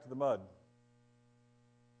goes back to the mud.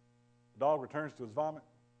 The dog returns to his vomit.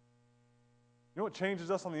 You know what changes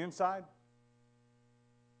us on the inside?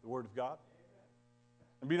 The Word of God.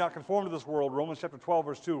 And be not conformed to this world, Romans chapter 12,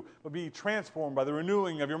 verse 2, but be transformed by the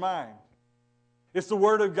renewing of your mind. It's the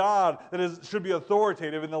Word of God that should be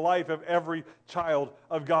authoritative in the life of every child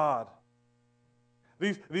of God.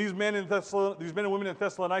 These men and women in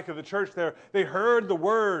Thessalonica, the church there, they heard the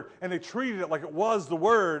Word and they treated it like it was the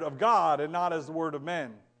Word of God and not as the Word of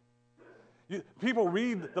men. People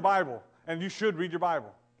read the Bible, and you should read your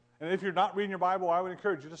Bible. And if you're not reading your Bible, I would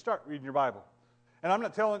encourage you to start reading your Bible. And I'm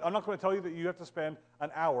not going to tell you that you have to spend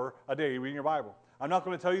an hour a day reading your Bible. I'm not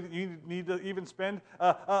going to tell you that you need to even spend,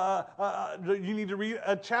 you need to read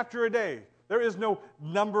a chapter a day. There is no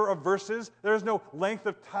number of verses. There is no length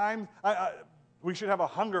of time. We should have a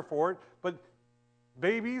hunger for it. But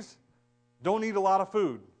babies don't eat a lot of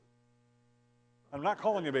food. I'm not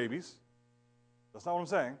calling you babies. That's not what I'm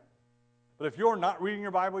saying. But if you're not reading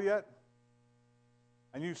your Bible yet,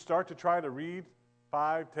 and you start to try to read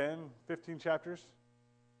 5, 10, 15 chapters,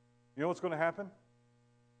 you know what's going to happen?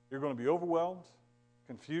 You're going to be overwhelmed,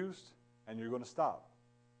 confused, and you're going to stop.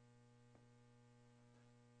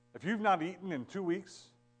 If you've not eaten in 2 weeks,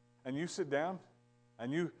 and you sit down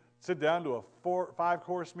to a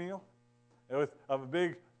 5-course meal of a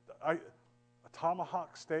big a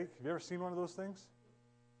tomahawk steak. Have you ever seen one of those things?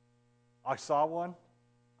 I saw one.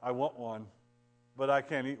 I want one, but I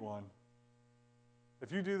can't eat one.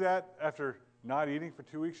 If you do that after not eating for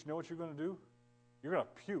 2 weeks, you know what you're going to do? You're going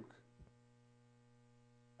to puke.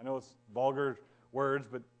 I know it's vulgar words,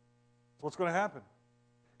 but it's what's going to happen.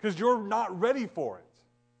 Because you're not ready for it.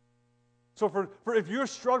 So for if you're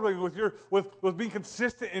struggling with being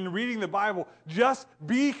consistent in reading the Bible, just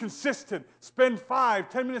be consistent. Spend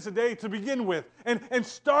 5-10 minutes a day to begin with, and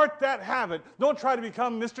start that habit. Don't try to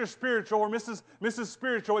become Mr. Spiritual or Mrs.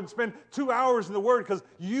 Spiritual and spend 2 hours in the Word, because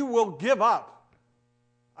you will give up.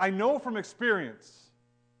 I know from experience.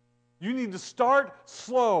 You need to start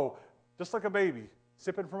slow, just like a baby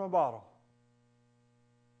sipping from a bottle,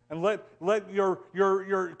 and let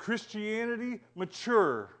your Christianity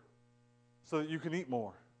mature, so that you can eat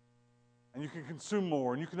more, and you can consume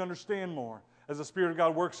more, and you can understand more as the Spirit of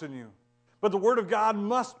God works in you. But the Word of God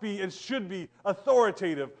must be and should be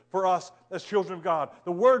authoritative for us as children of God.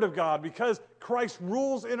 The Word of God, because Christ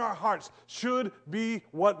rules in our hearts, should be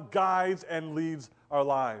what guides and leads our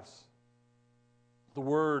lives. The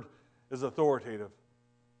Word is authoritative.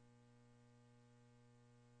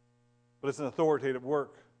 But it's an authoritative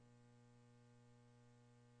work.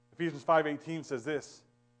 Ephesians 5:18 says this,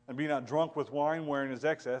 and be not drunk with wine wherein is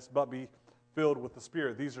excess, but be filled with the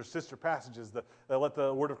Spirit. These are sister passages that let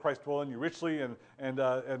the Word of Christ dwell in you richly and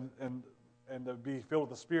be filled with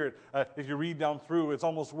the Spirit. If you read down through, it's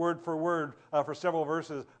almost word for word for several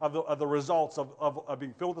verses of the results of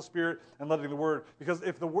being filled with the Spirit and letting the Word. Because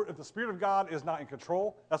if the Spirit of God is not in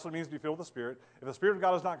control, that's what it means to be filled with the Spirit. If the Spirit of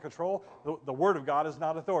God is not in control, the Word of God is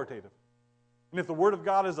not authoritative. And if the Word of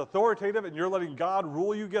God is authoritative and you're letting God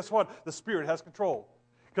rule you, guess what? The Spirit has control.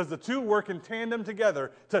 Because the two work in tandem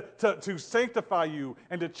together to sanctify you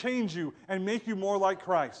and to change you and make you more like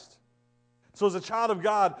Christ. So as a child of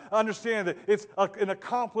God, understand that it's an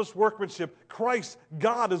accomplished workmanship. Christ,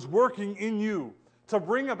 God, is working in you to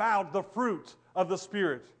bring about the fruit of the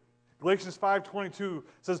Spirit. Galatians 5:22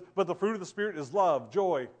 says, but the fruit of the Spirit is love,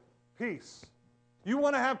 joy, peace. You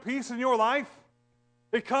want to have peace in your life?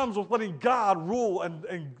 It comes with letting God rule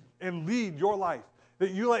and lead your life.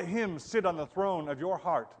 That you let Him sit on the throne of your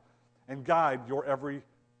heart and guide your every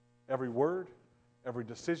word, every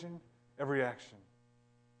decision, every action.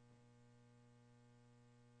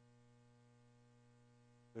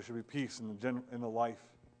 There should be peace in the life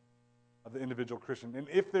of the individual Christian. And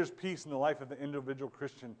if there's peace in the life of the individual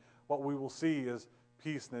Christian, what we will see is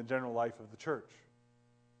peace in the general life of the church.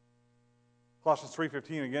 Colossians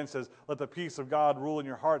 3:15 again says, let the peace of God rule in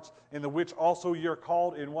your hearts, in the which also you're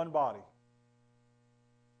called in one body.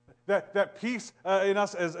 That peace in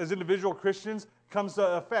us as individual Christians comes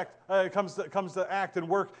to effect, comes to act and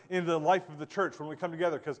work in the life of the church when we come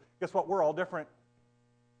together. Because guess what? We're all different.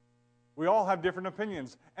 We all have different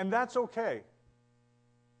opinions, and that's okay.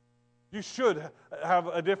 You should have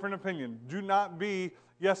a different opinion. Do not be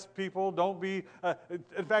yes people. Don't be.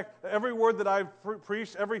 In fact, every word that I've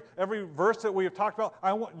preached, every verse that we have talked about,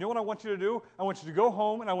 you know what I want you to do? I want you to go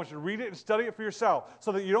home and I want you to read it and study it for yourself,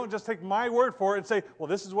 so that you don't just take my word for it and say, well,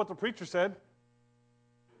 this is what the preacher said.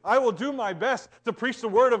 I will do my best to preach the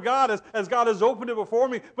Word of God as God has opened it before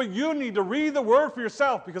me, but you need to read the Word for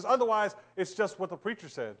yourself, because otherwise it's just what the preacher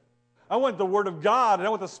said. I want the Word of God, and I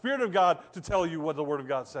want the Spirit of God to tell you what the Word of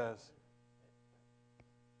God says.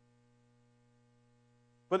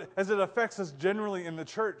 But as it affects us generally in the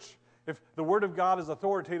church, if the Word of God is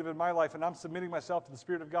authoritative in my life and I'm submitting myself to the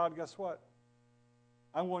Spirit of God, guess what?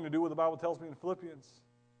 I'm going to do what the Bible tells me in Philippians.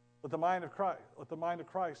 Let the mind of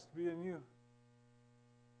Christ be in you.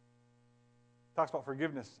 It talks about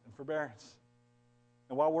forgiveness and forbearance.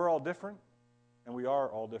 And while we're all different, and we are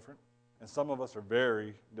all different, and some of us are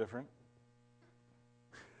very different,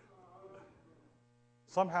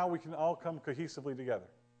 somehow we can all come cohesively together.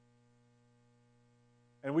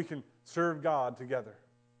 And we can serve God together.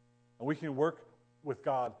 And we can work with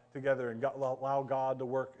God together and allow God to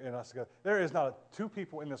work in us together. There is not two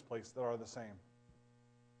people in this place that are the same.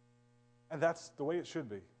 And that's the way it should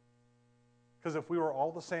be. Because if we were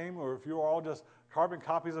all the same, or if you were all just carbon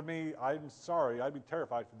copies of me, I'm sorry, I'd be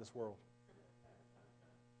terrified for this world.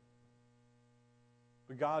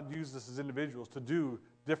 But God used us as individuals to do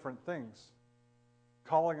different things,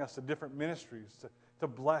 calling us to different ministries, to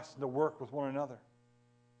bless and to work with one another.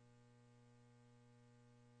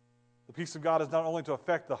 The peace of God is not only to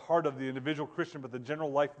affect the heart of the individual Christian, but the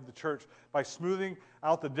general life of the church by smoothing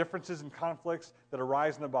out the differences and conflicts that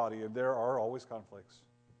arise in the body, and there are always conflicts.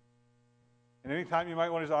 And anytime you might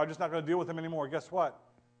want to say, I'm just not going to deal with them anymore, guess what?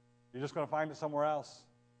 You're just going to find it somewhere else.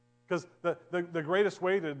 Because the greatest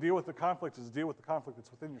way to deal with the conflict is to deal with the conflict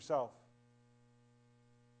that's within yourself.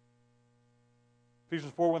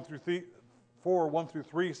 Ephesians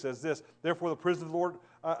 4:1-3 says this, therefore the prisoner of the Lord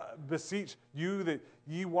beseech you that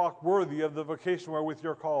ye walk worthy of the vocation wherewith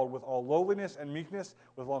you're called, with all lowliness and meekness,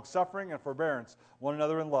 with longsuffering and forbearance, one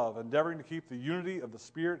another in love, endeavoring to keep the unity of the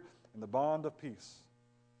Spirit in the bond of peace.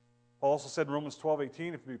 Paul also said in Romans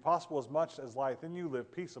 12:18, if it be possible, as much as lieth in you,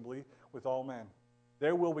 live peaceably with all men.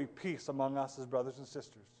 There will be peace among us as brothers and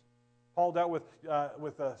sisters. Paul dealt with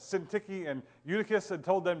Syntyche and Eutychus and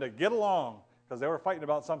told them to get along because they were fighting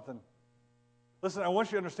about something. Listen, I want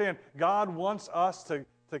you to understand, God wants us to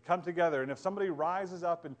come together. And if somebody rises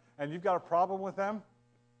up and you've got a problem with them,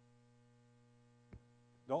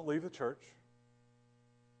 don't leave the church.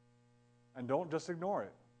 And don't just ignore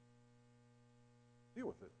it. Deal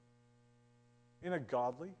with it. In a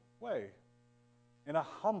godly way. In a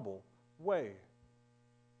humble way.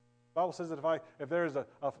 The Bible says that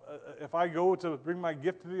if I go to bring my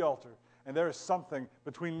gift to the altar, and there is something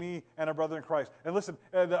between me and a brother in Christ. And listen,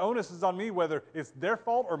 the onus is on me whether it's their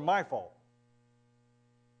fault or my fault.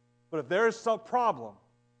 But if there is some problem,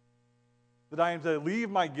 that I am to leave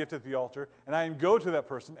my gift at the altar, and I am go to that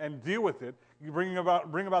person and deal with it, bring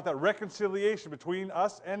about that reconciliation between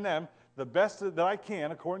us and them, the best that I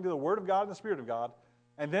can, according to the Word of God and the Spirit of God,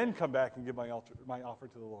 and then come back and give my offer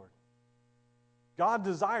to the Lord. God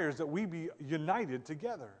desires that we be united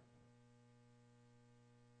together.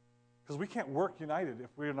 Because we can't work united if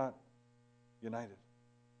we're not united.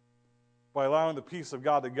 By allowing the peace of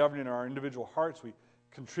God to govern in our individual hearts, we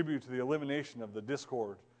contribute to the elimination of the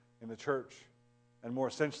discord in the church. And more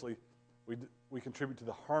essentially, we contribute to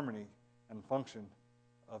the harmony and function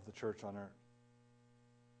of the church on earth.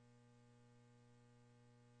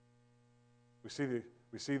 We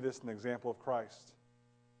see this in the example of Christ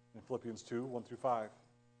in Philippians 2:1-5.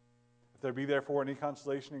 If there be therefore any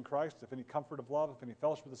consolation in Christ, if any comfort of love, if any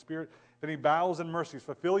fellowship of the Spirit, if any bowels and mercies,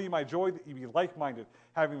 fulfill ye my joy that ye be like-minded,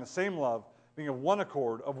 having the same love, being of one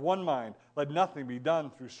accord, of one mind. Let nothing be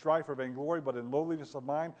done through strife or vainglory, but in lowliness of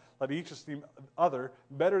mind. Let each esteem other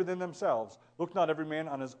better than themselves. Look not every man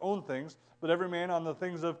on his own things, but every man on the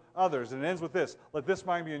things of others. And it ends with this: let this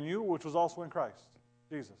mind be in you, which was also in Christ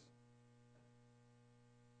Jesus.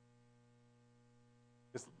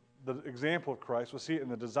 It's the example of Christ. We'll see it in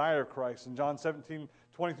the desire of Christ. In John 17,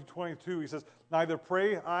 20-22, he says, neither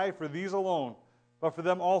pray I for these alone, but for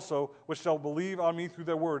them also which shall believe on me through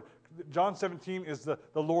their word. John 17 is the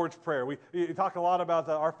Lord's Prayer. We talk a lot about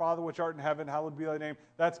our Father which art in heaven, hallowed be thy name.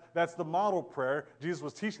 That's the model prayer. Jesus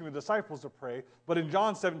was teaching the disciples to pray. But in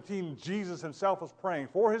John 17, Jesus himself was praying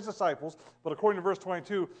for his disciples. But according to verse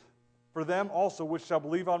 22, for them also which shall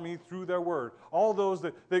believe on me through their word. All those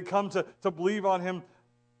that come to believe on him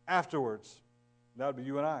afterwards. That would be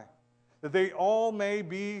you and I. That they all may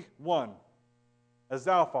be one, as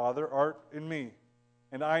thou, Father, art in me,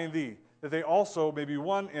 and I in thee. That they also may be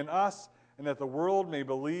one in us, and that the world may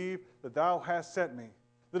believe that thou hast sent me.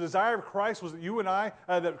 The desire of Christ was that you and I,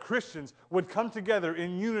 that Christians, would come together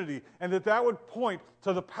in unity, and that would point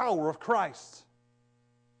to the power of Christ.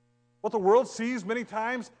 What the world sees many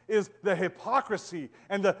times is the hypocrisy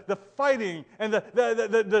and the fighting and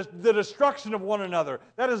the destruction of one another.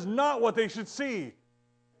 That is not what they should see.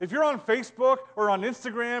 If you're on Facebook or on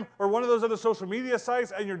Instagram or one of those other social media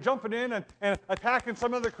sites and you're jumping in and attacking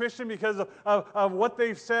some other Christian because of what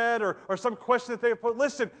they've said or some question that they've put,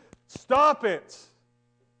 listen, stop it.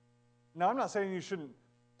 Now, I'm not saying you shouldn't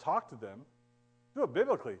talk to them. Do it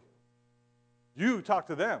biblically. You talk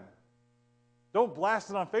to them. Don't blast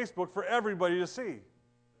it on Facebook for everybody to see.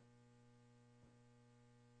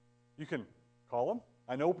 You can call them.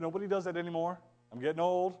 I know nobody does that anymore. I'm getting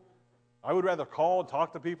old. I would rather call and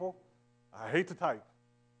talk to people. I hate to type.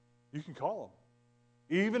 You can call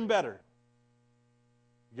them. Even better,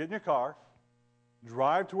 get in your car,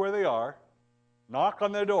 drive to where they are, knock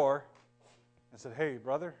on their door, and say, hey,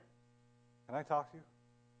 brother, can I talk to you?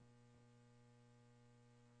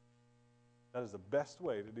 That is the best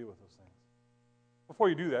way to deal with those things. Before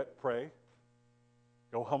you do that, pray.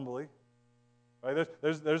 Go humbly. Right?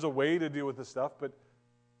 There's a way to deal with this stuff, but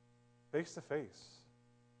face to face.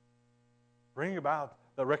 Bring about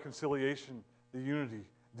the reconciliation, the unity.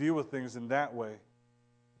 Deal with things in that way.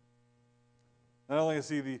 Not only is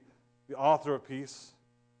he the author of peace,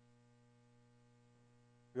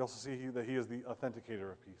 we also see that he is the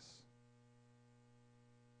authenticator of peace.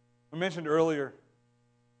 We mentioned earlier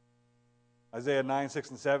Isaiah 9, 6,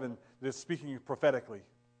 and 7, that is speaking prophetically.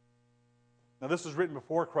 Now, this was written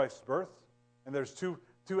before Christ's birth, and there's two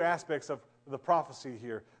aspects of the prophecy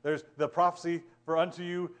here. There's the prophecy, for unto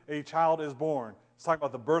you a child is born. It's talking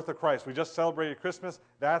about the birth of Christ. We just celebrated Christmas.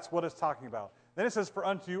 That's what it's talking about. Then it says, for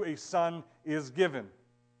unto you a son is given.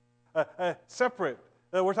 Separate.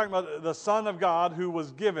 We're talking about the Son of God who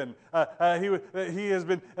was given. He has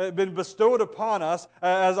been bestowed upon us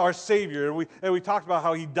as our Savior. And we talked about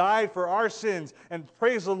how He died for our sins. And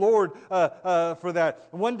praise the Lord for that.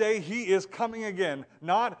 One day He is coming again,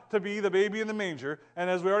 not to be the baby in the manger, and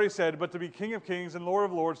as we already said, but to be King of kings and Lord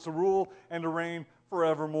of lords, to rule and to reign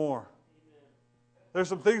forevermore. There's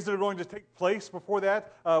some things that are going to take place before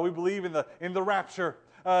that. We believe in the rapture.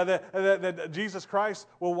 That Jesus Christ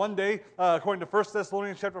will one day, according to 1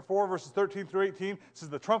 Thessalonians chapter 4, verses 13 through 18, says,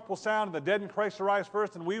 the trump will sound, and the dead in Christ arise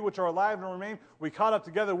first, and we which are alive and remain, we caught up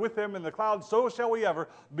together with them in the clouds, so shall we ever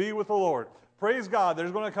be with the Lord. Praise God.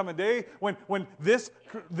 There's going to come a day when this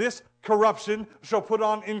corruption shall put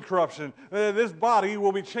on incorruption. This body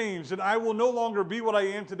will be changed, and I will no longer be what I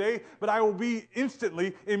am today, but I will be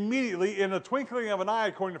instantly, immediately, in a twinkling of an eye,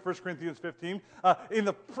 according to 1 Corinthians 15, in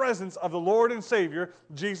the presence of the Lord and Savior,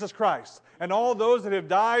 Jesus Christ. And all those that have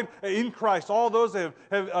died in Christ, all those that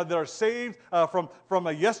that are saved from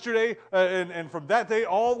yesterday and from that day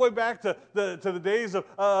all the way back to the days of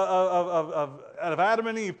Adam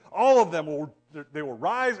and Eve, all of them will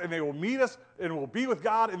rise and they will meet us and will be with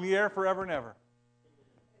God in the air forever and ever.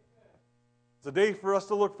 It's a day for us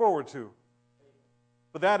to look forward to.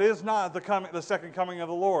 But that is not the second coming of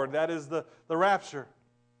the Lord. That is the rapture.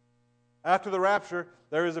 After the rapture,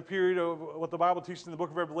 there is a period of what the Bible teaches in the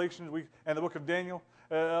book of Revelation and the book of Daniel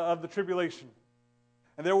of the tribulation.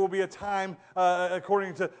 And there will be a time,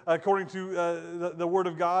 according to the Word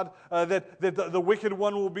of God, that the wicked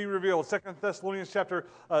one will be revealed. 2 Thessalonians chapter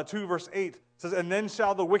 2, verse 8 says, and then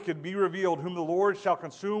shall the wicked be revealed, whom the Lord shall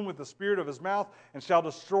consume with the spirit of his mouth, and shall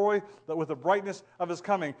destroy with the brightness of his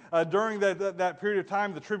coming. During that period of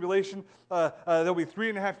time, the tribulation, there will be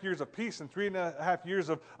 3.5 years of peace and 3.5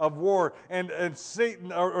 years of war. And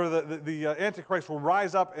Satan, or the Antichrist, will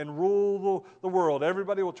rise up and rule the world.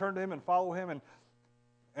 Everybody will turn to him and follow him,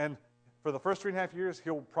 and For the first 3.5 years,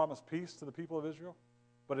 he'll promise peace to the people of Israel.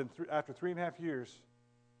 But after 3.5 years,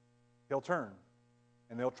 he'll turn,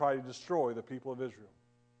 and they'll try to destroy the people of Israel.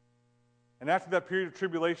 And after that period of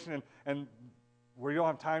tribulation, and where you don't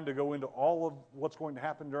have time to go into all of what's going to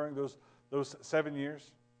happen during those 7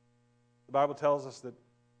 years, the Bible tells us that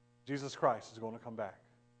Jesus Christ is going to come back.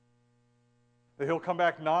 That he'll come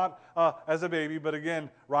back not as a baby, but again,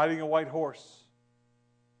 riding a white horse.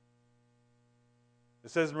 It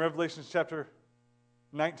says in Revelation chapter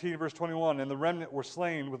 19, verse 21, and the remnant were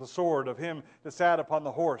slain with the sword of him that sat upon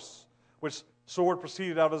the horse, which sword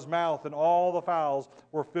proceeded out of his mouth, and all the fowls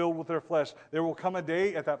were filled with their flesh. There will come a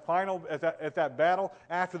day at that battle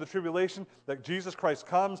after the tribulation that Jesus Christ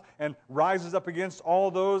comes and rises up against all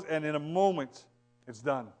those, and in a moment it's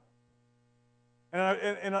done.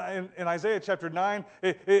 And in Isaiah chapter 9,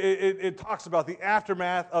 it talks about the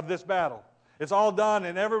aftermath of this battle. It's all done,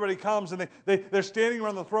 and everybody comes, and they're standing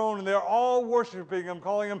around the throne, and they're all worshiping him,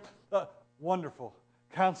 calling him Wonderful,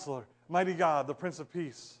 Counselor, Mighty God, the Prince of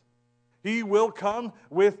Peace. He will come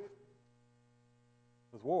with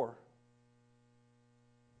war,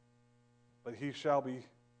 but he shall be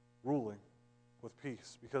ruling with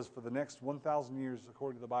peace, because for the next 1,000 years,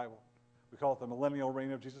 according to the Bible, we call it the millennial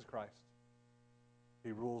reign of Jesus Christ,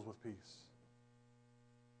 he rules with peace.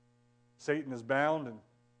 Satan is bound and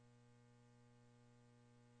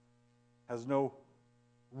has no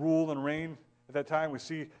rule and reign at that time. We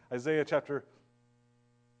see Isaiah chapter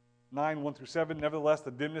 9, 1 through 7. Nevertheless,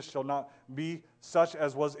 the dimness shall not be such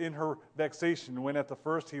as was in her vexation, when at the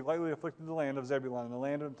first he lightly afflicted the land of Zebulun and the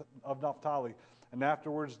land of Naphtali, and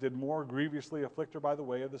afterwards did more grievously afflict her by the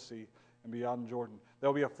way of the sea and beyond Jordan. There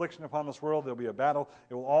will be affliction upon this world. There will be a battle.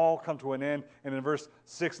 It will all come to an end. And in verse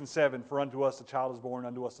 6 and 7, for unto us a child is born,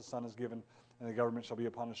 unto us a son is given, and the government shall be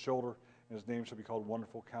upon his shoulder, and his name shall be called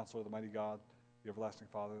Wonderful Counselor, the Mighty God, the Everlasting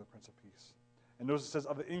Father, the Prince of Peace. And notice it says,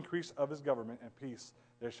 of the increase of his government and peace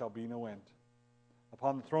there shall be no end.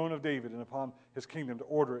 Upon the throne of David and upon his kingdom, to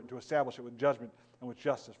order it and to establish it with judgment and with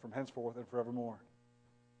justice from henceforth and forevermore.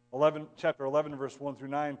 Chapter 11, verse 1 through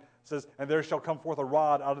 9 says, and there shall come forth a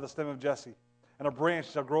rod out of the stem of Jesse, and a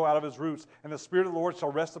branch shall grow out of his roots, and the Spirit of the Lord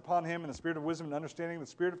shall rest upon him, and the Spirit of wisdom and understanding, the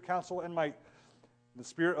Spirit of counsel and might, the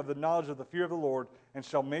Spirit of the knowledge of the fear of the Lord, and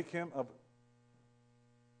shall make him of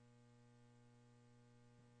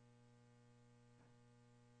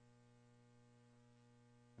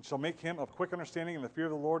quick understanding in the fear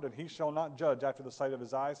of the Lord, and he shall not judge after the sight of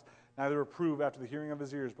his eyes, neither reprove after the hearing of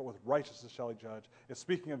his ears, but with righteousness shall he judge. It's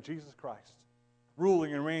speaking of Jesus Christ,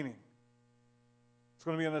 ruling and reigning. It's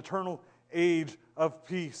going to be an eternal age of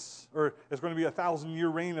peace, or it's going to be 1,000-year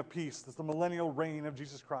reign of peace. That's the millennial reign of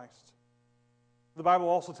Jesus Christ. The Bible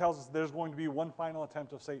also tells us there's going to be one final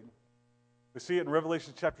attempt of Satan. We see it in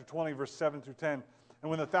Revelation chapter 20, verse 7 through 10. And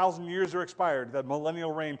when the 1,000 years are expired, that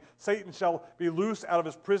millennial reign, Satan shall be loosed out of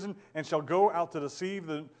his prison and shall go out to deceive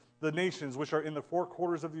the nations which are in the four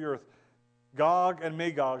quarters of the earth, Gog and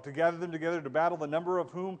Magog, to gather them together to battle, the number of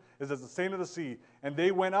whom is as the sand of the sea. And they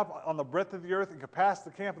went up on the breadth of the earth and compassed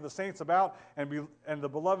the camp of the saints about, and the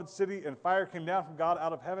beloved city, and fire came down from God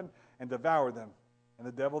out of heaven and devoured them. And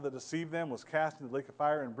the devil that deceived them was cast into the lake of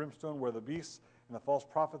fire and brimstone, where the beasts and the false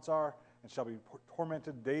prophets are, and shall be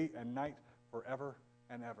tormented day and night forever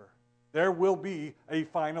and ever. There will be a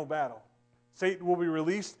final battle. Satan will be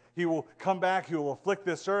released. He will come back. He will afflict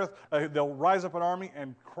this earth. They'll rise up an army,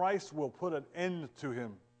 and Christ will put an end to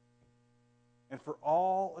him. And for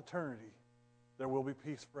all eternity, there will be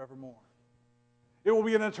peace forevermore. It will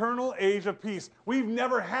be an eternal age of peace. We've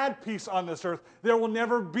never had peace on this earth. There will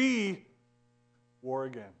never be war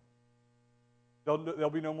again. There'll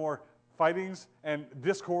be no more fightings and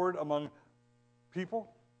discord among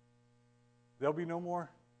people. There'll be no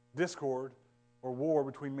more discord or war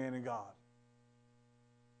between man and God.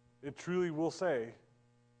 It truly will say,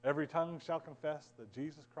 every tongue shall confess that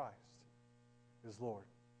Jesus Christ is Lord.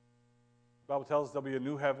 The Bible tells us there'll be a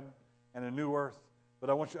new heaven and a new earth,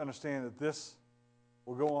 but I want you to understand that this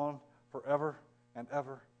will go on forever and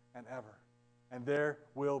ever and ever, and there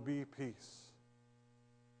will be peace.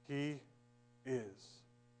 He is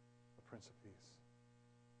the Prince of Peace.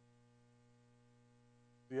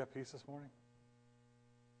 Do you have peace this morning?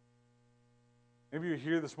 Maybe you're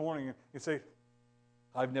here this morning and you say,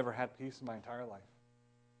 I've never had peace in my entire life.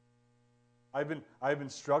 I've been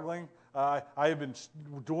struggling. I have been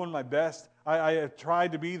doing my best. I have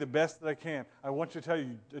tried to be the best that I can. I want you to tell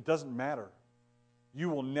you, it doesn't matter. You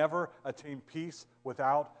will never attain peace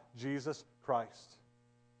without Jesus Christ.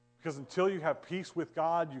 Because until you have peace with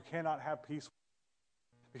God, you cannot have peace.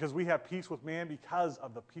 Because we have peace with man because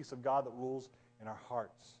of the peace of God that rules in our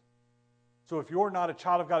hearts. So if you're not a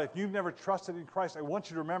child of God, if you've never trusted in Christ, I want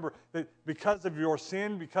you to remember that because of your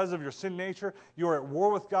sin nature, you are at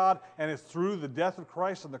war with God, and it's through the death of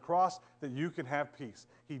Christ on the cross that you can have peace.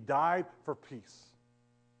 He died for peace.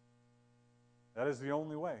 That is the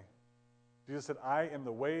only way. Jesus said, I am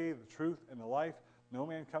the way, the truth, and the life. No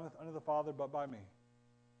man cometh unto the Father but by me.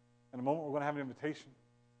 In a moment, we're going to have an invitation,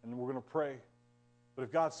 and we're going to pray. But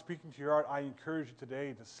if God's speaking to your heart, I encourage you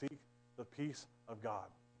today to seek the peace of God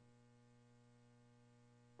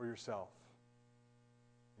for yourself,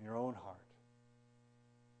 in your own heart.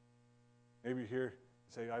 Maybe you're here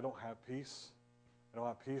and say, I don't have peace. I don't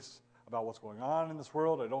have peace about what's going on in this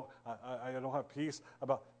world. I don't have peace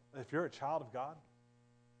about... If you're a child of God,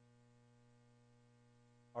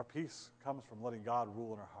 our peace comes from letting God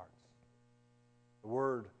rule in our hearts. The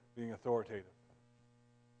Word being authoritative.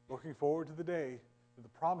 Looking forward to the day that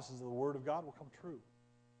the promises of the Word of God will come true.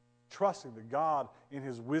 Trusting that God, in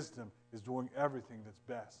His wisdom, is doing everything that's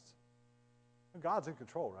best. And God's in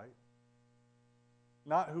control, right?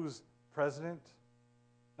 Not who's president,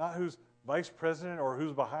 not who's vice president, or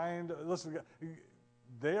who's behind. Listen,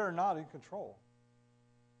 they are not in control.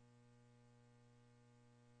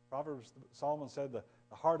 Proverbs, Solomon said, the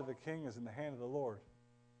heart of the king is in the hand of the Lord,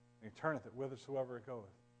 and He turneth it whithersoever it goeth.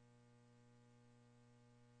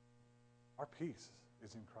 Our peace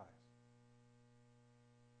is in Christ.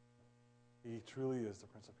 He truly is the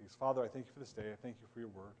Prince of Peace. Father, I thank you for this day. I thank you for your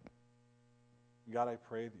word. God, I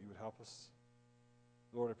pray that you would help us.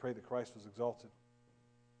 Lord, I pray that Christ was exalted.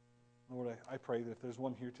 Lord, I pray that if there's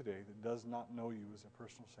one here today that does not know you as a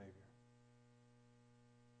personal Savior,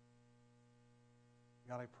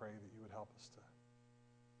 God, I pray that you would help us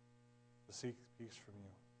to seek peace from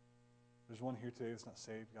you. If there's one here today that's not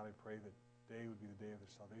saved, God, I pray that today would be the day of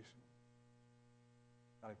their salvation.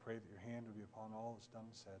 God, I pray that your hand would be upon all that's done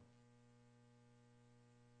and said.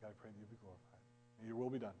 God, I pray that you be glorified. May your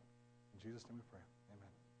will be done. In Jesus' name we pray.